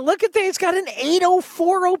play. Look at that. He's got an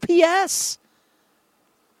 .804 OPS.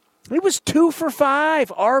 He was 2 for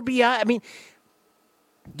 5 RBI. I mean,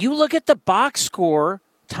 you look at the box score,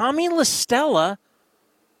 Tommy La Stella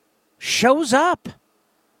shows up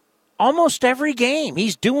almost every game.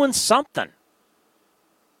 He's doing something.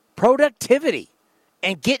 Productivity.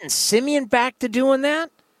 And getting Semien back to doing that,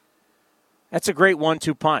 that's a great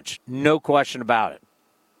 1-2 punch. No question about it.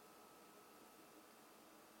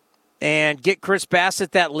 And get Chris Bassitt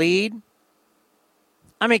that lead.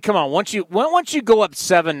 I mean, come on. Once you go up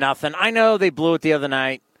 7-0, I know they blew it the other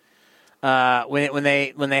night when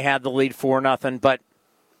they had the lead 4-0, but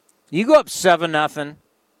you go up 7-0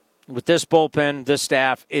 with this bullpen, this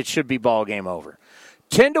staff, it should be ball game over.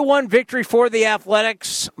 10-1 victory for the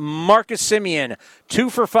Athletics. Marcus Semien, 2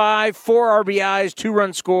 for 5, 4 RBIs, 2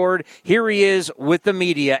 runs scored. Here he is with the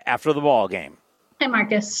media after the ball game. Hi,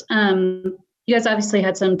 Marcus. You guys obviously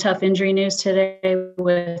had some tough injury news today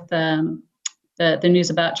with the news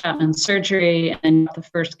about Chapman's surgery and the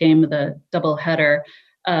first game of the doubleheader.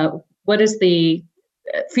 What is the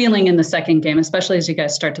feeling in the second game, especially as you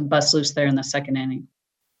guys start to bust loose there in the second inning?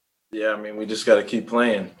 Yeah, I mean, we just got to keep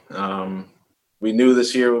playing. We knew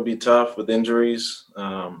this year would be tough with injuries,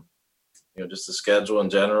 just the schedule in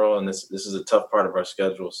general, and this is a tough part of our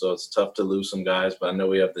schedule, so it's tough to lose some guys, but I know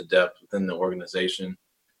we have the depth within the organization.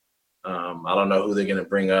 I don't know who they're going to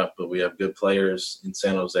bring up, but we have good players in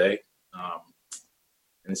San Jose, and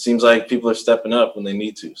it seems like people are stepping up when they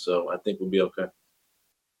need to, so I think we'll be okay.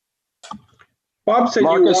 Bob said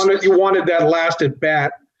you wanted that last at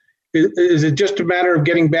bat. Is it just a matter of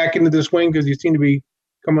getting back into the swing because you seem to be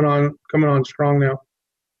coming on strong now?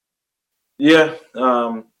 Yeah,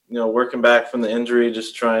 working back from the injury,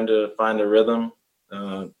 just trying to find a rhythm.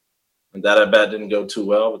 And that at bat didn't go too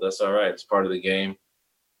well, but that's all right. It's part of the game.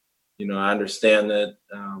 I understand that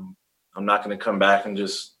I'm not going to come back and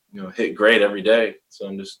just hit great every day. So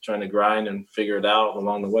I'm just trying to grind and figure it out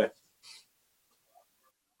along the way.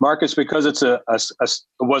 Marcus, because it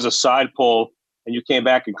was a side pull and you came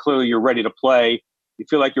back and clearly you're ready to play, you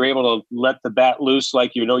feel like you're able to let the bat loose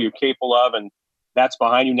like you're capable of, and that's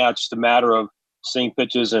behind you now. It's just a matter of seeing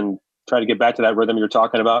pitches and trying to get back to that rhythm you're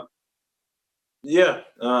talking about? Yeah,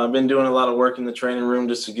 I've been doing a lot of work in the training room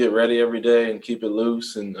just to get ready every day and keep it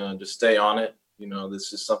loose and just stay on it.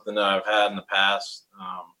 This is something that I've had in the past.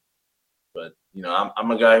 But I'm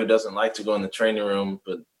a guy who doesn't like to go in the training room,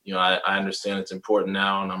 but I understand it's important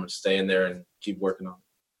now, and I'm going to stay in there and keep working on it.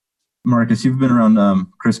 Marcus, you've been around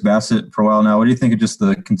Chris Bassitt for a while now. What do you think of just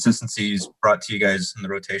the consistency he's brought to you guys in the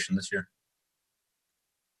rotation this year?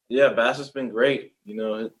 Yeah, Bassett's been great. You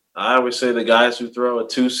know, I always say the guys who throw a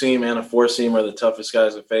 2-seam and a 4-seam are the toughest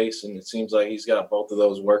guys to face, and it seems like he's got both of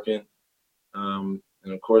those working. And,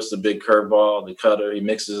 of course, the big curveball, the cutter, he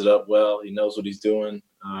mixes it up well. He knows what he's doing.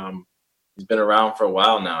 He's been around for a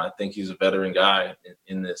while now. I think he's a veteran guy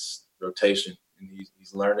in this rotation. And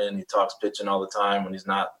he's learning. He talks pitching all the time when he's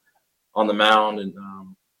not on the mound. And,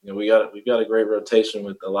 you know, we've got a great rotation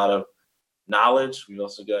with a lot of knowledge. We've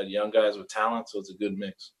also got young guys with talent, so it's a good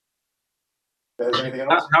mix.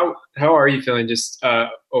 How are you feeling just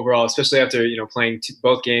overall, especially after playing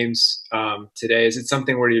both games today? Is it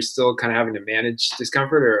something where you're still kind of having to manage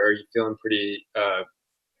discomfort, or are you feeling pretty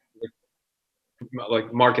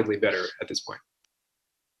like markedly better at this point?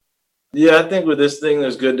 Yeah, I think with this thing,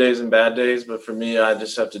 there's good days and bad days. But for me, I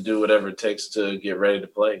just have to do whatever it takes to get ready to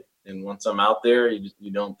play. And once I'm out there,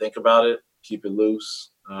 you don't think about it, keep it loose.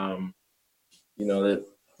 You know that.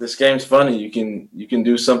 This game's funny. You can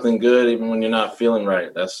do something good even when you're not feeling right.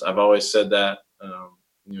 I've always said that.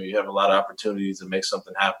 You know, you have a lot of opportunities to make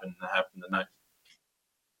something happen, and that happened tonight.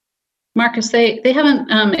 Marcus, they haven't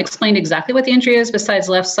explained exactly what the injury is besides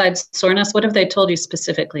left side soreness. What have they told you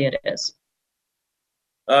specifically it is?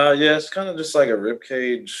 Yeah, it's kind of just like a rib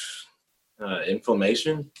cage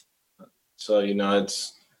inflammation. So, you know,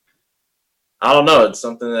 I don't know. It's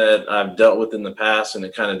something that I've dealt with in the past, and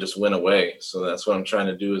it kind of just went away. So that's what I'm trying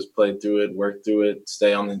to do is play through it, work through it,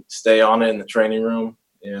 stay on it in the training room,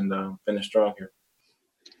 and finish strong here.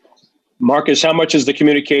 Marcus, how much has the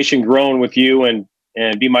communication grown with you and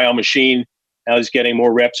Be My Own Machine? Now he's getting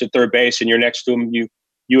more reps at third base, and you're next to him.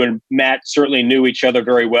 You and Matt certainly knew each other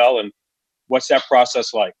very well. And what's that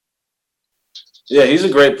process like? Yeah, he's a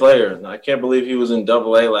great player. I can't believe he was in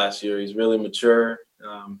AA last year. He's really mature.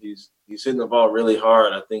 He's hitting the ball really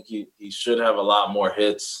hard. I think he should have a lot more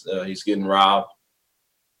hits. He's getting robbed.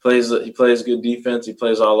 He plays good defense. He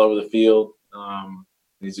plays all over the field.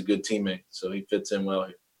 He's a good teammate, so he fits in well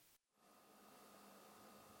here.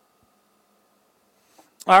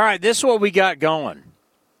 All right, this is what we got going.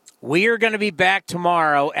 We are going to be back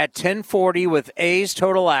tomorrow at 10:40 with A's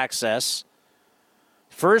Total Access.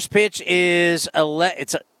 First pitch is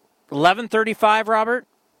it's 11:35, Robert?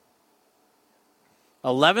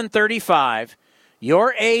 11:35.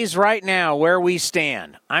 Your A's right now, where we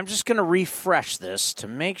stand. I'm just going to refresh this to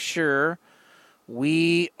make sure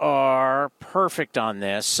we are perfect on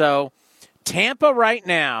this. So Tampa right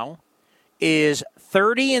now is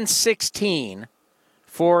 30-16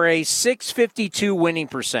 for a .652 winning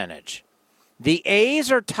percentage. The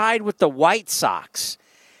A's are tied with the White Sox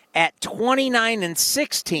at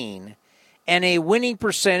 29-16 and a winning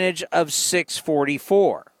percentage of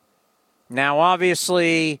 .644. Now,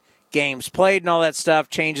 obviously, games played and all that stuff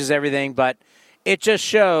changes everything, but it just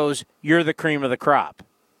shows you're the cream of the crop.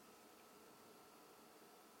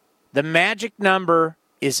 The magic number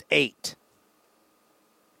is 8.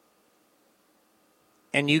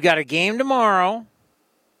 And you got a game tomorrow,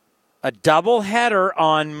 a doubleheader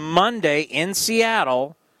on Monday in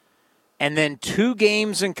Seattle, and then 2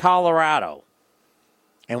 games in Colorado.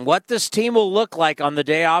 And what this team will look like on the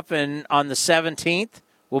day off and on the 17th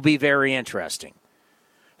will be very interesting.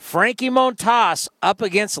 Frankie Montas up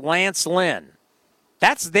against Lance Lynn.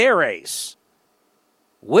 That's their ace.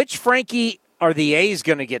 Which Frankie are the A's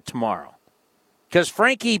going to get tomorrow? Because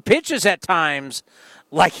Frankie pitches at times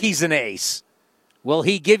like he's an ace. Will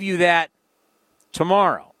he give you that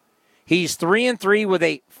tomorrow? He's 3-3 with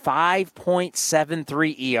a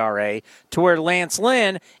 5.73 ERA, to where Lance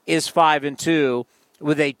Lynn is 5-2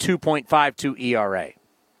 with a 2.52 ERA.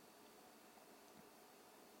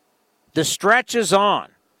 The stretch is on.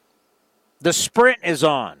 The sprint is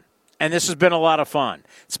on. And this has been a lot of fun.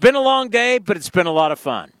 It's been a long day, but it's been a lot of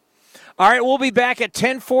fun. All right, we'll be back at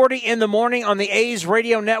 10:40 in the morning on the A's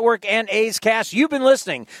Radio Network and A's Cast. You've been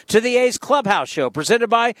listening to the A's Clubhouse Show, presented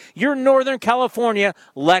by your Northern California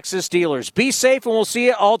Lexus dealers. Be safe, and we'll see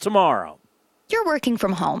you all tomorrow. You're working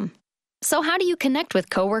from home. So how do you connect with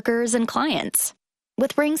coworkers and clients?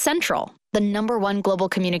 With RingCentral, the #1 global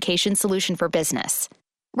communication solution for business.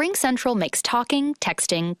 RingCentral makes talking,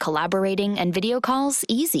 texting, collaborating, and video calls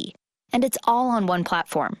easy. And it's all on one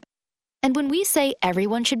platform. And when we say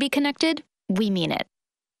everyone should be connected, we mean it.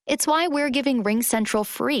 It's why we're giving RingCentral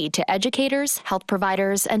free to educators, health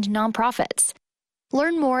providers, and nonprofits.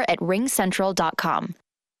 Learn more at ringcentral.com.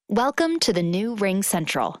 Welcome to the new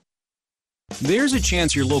RingCentral. There's a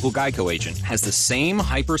chance your local Geico agent has the same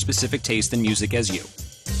hyper-specific taste in music as you.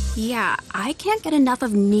 Yeah, I can't get enough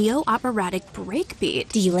of neo-operatic breakbeat.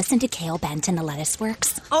 Do you listen to Cale Bent and the Lettuce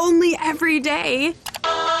Works? Only every day.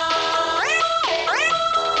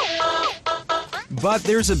 But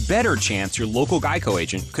there's a better chance your local Geico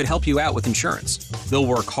agent could help you out with insurance. They'll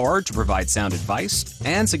work hard to provide sound advice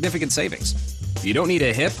and significant savings. You don't need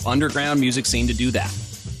a hip, underground music scene to do that.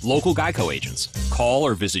 Local Geico agents. Call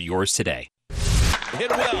or visit yours today. Hit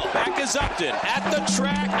well. Back is Upton. At the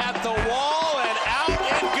track, at the wall, and out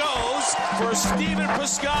it goes for Stephen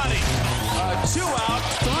Piscotty. A 2-out,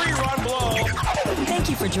 3-run blow. Thank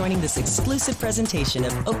you for joining this exclusive presentation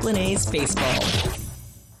of Oakland A's Baseball.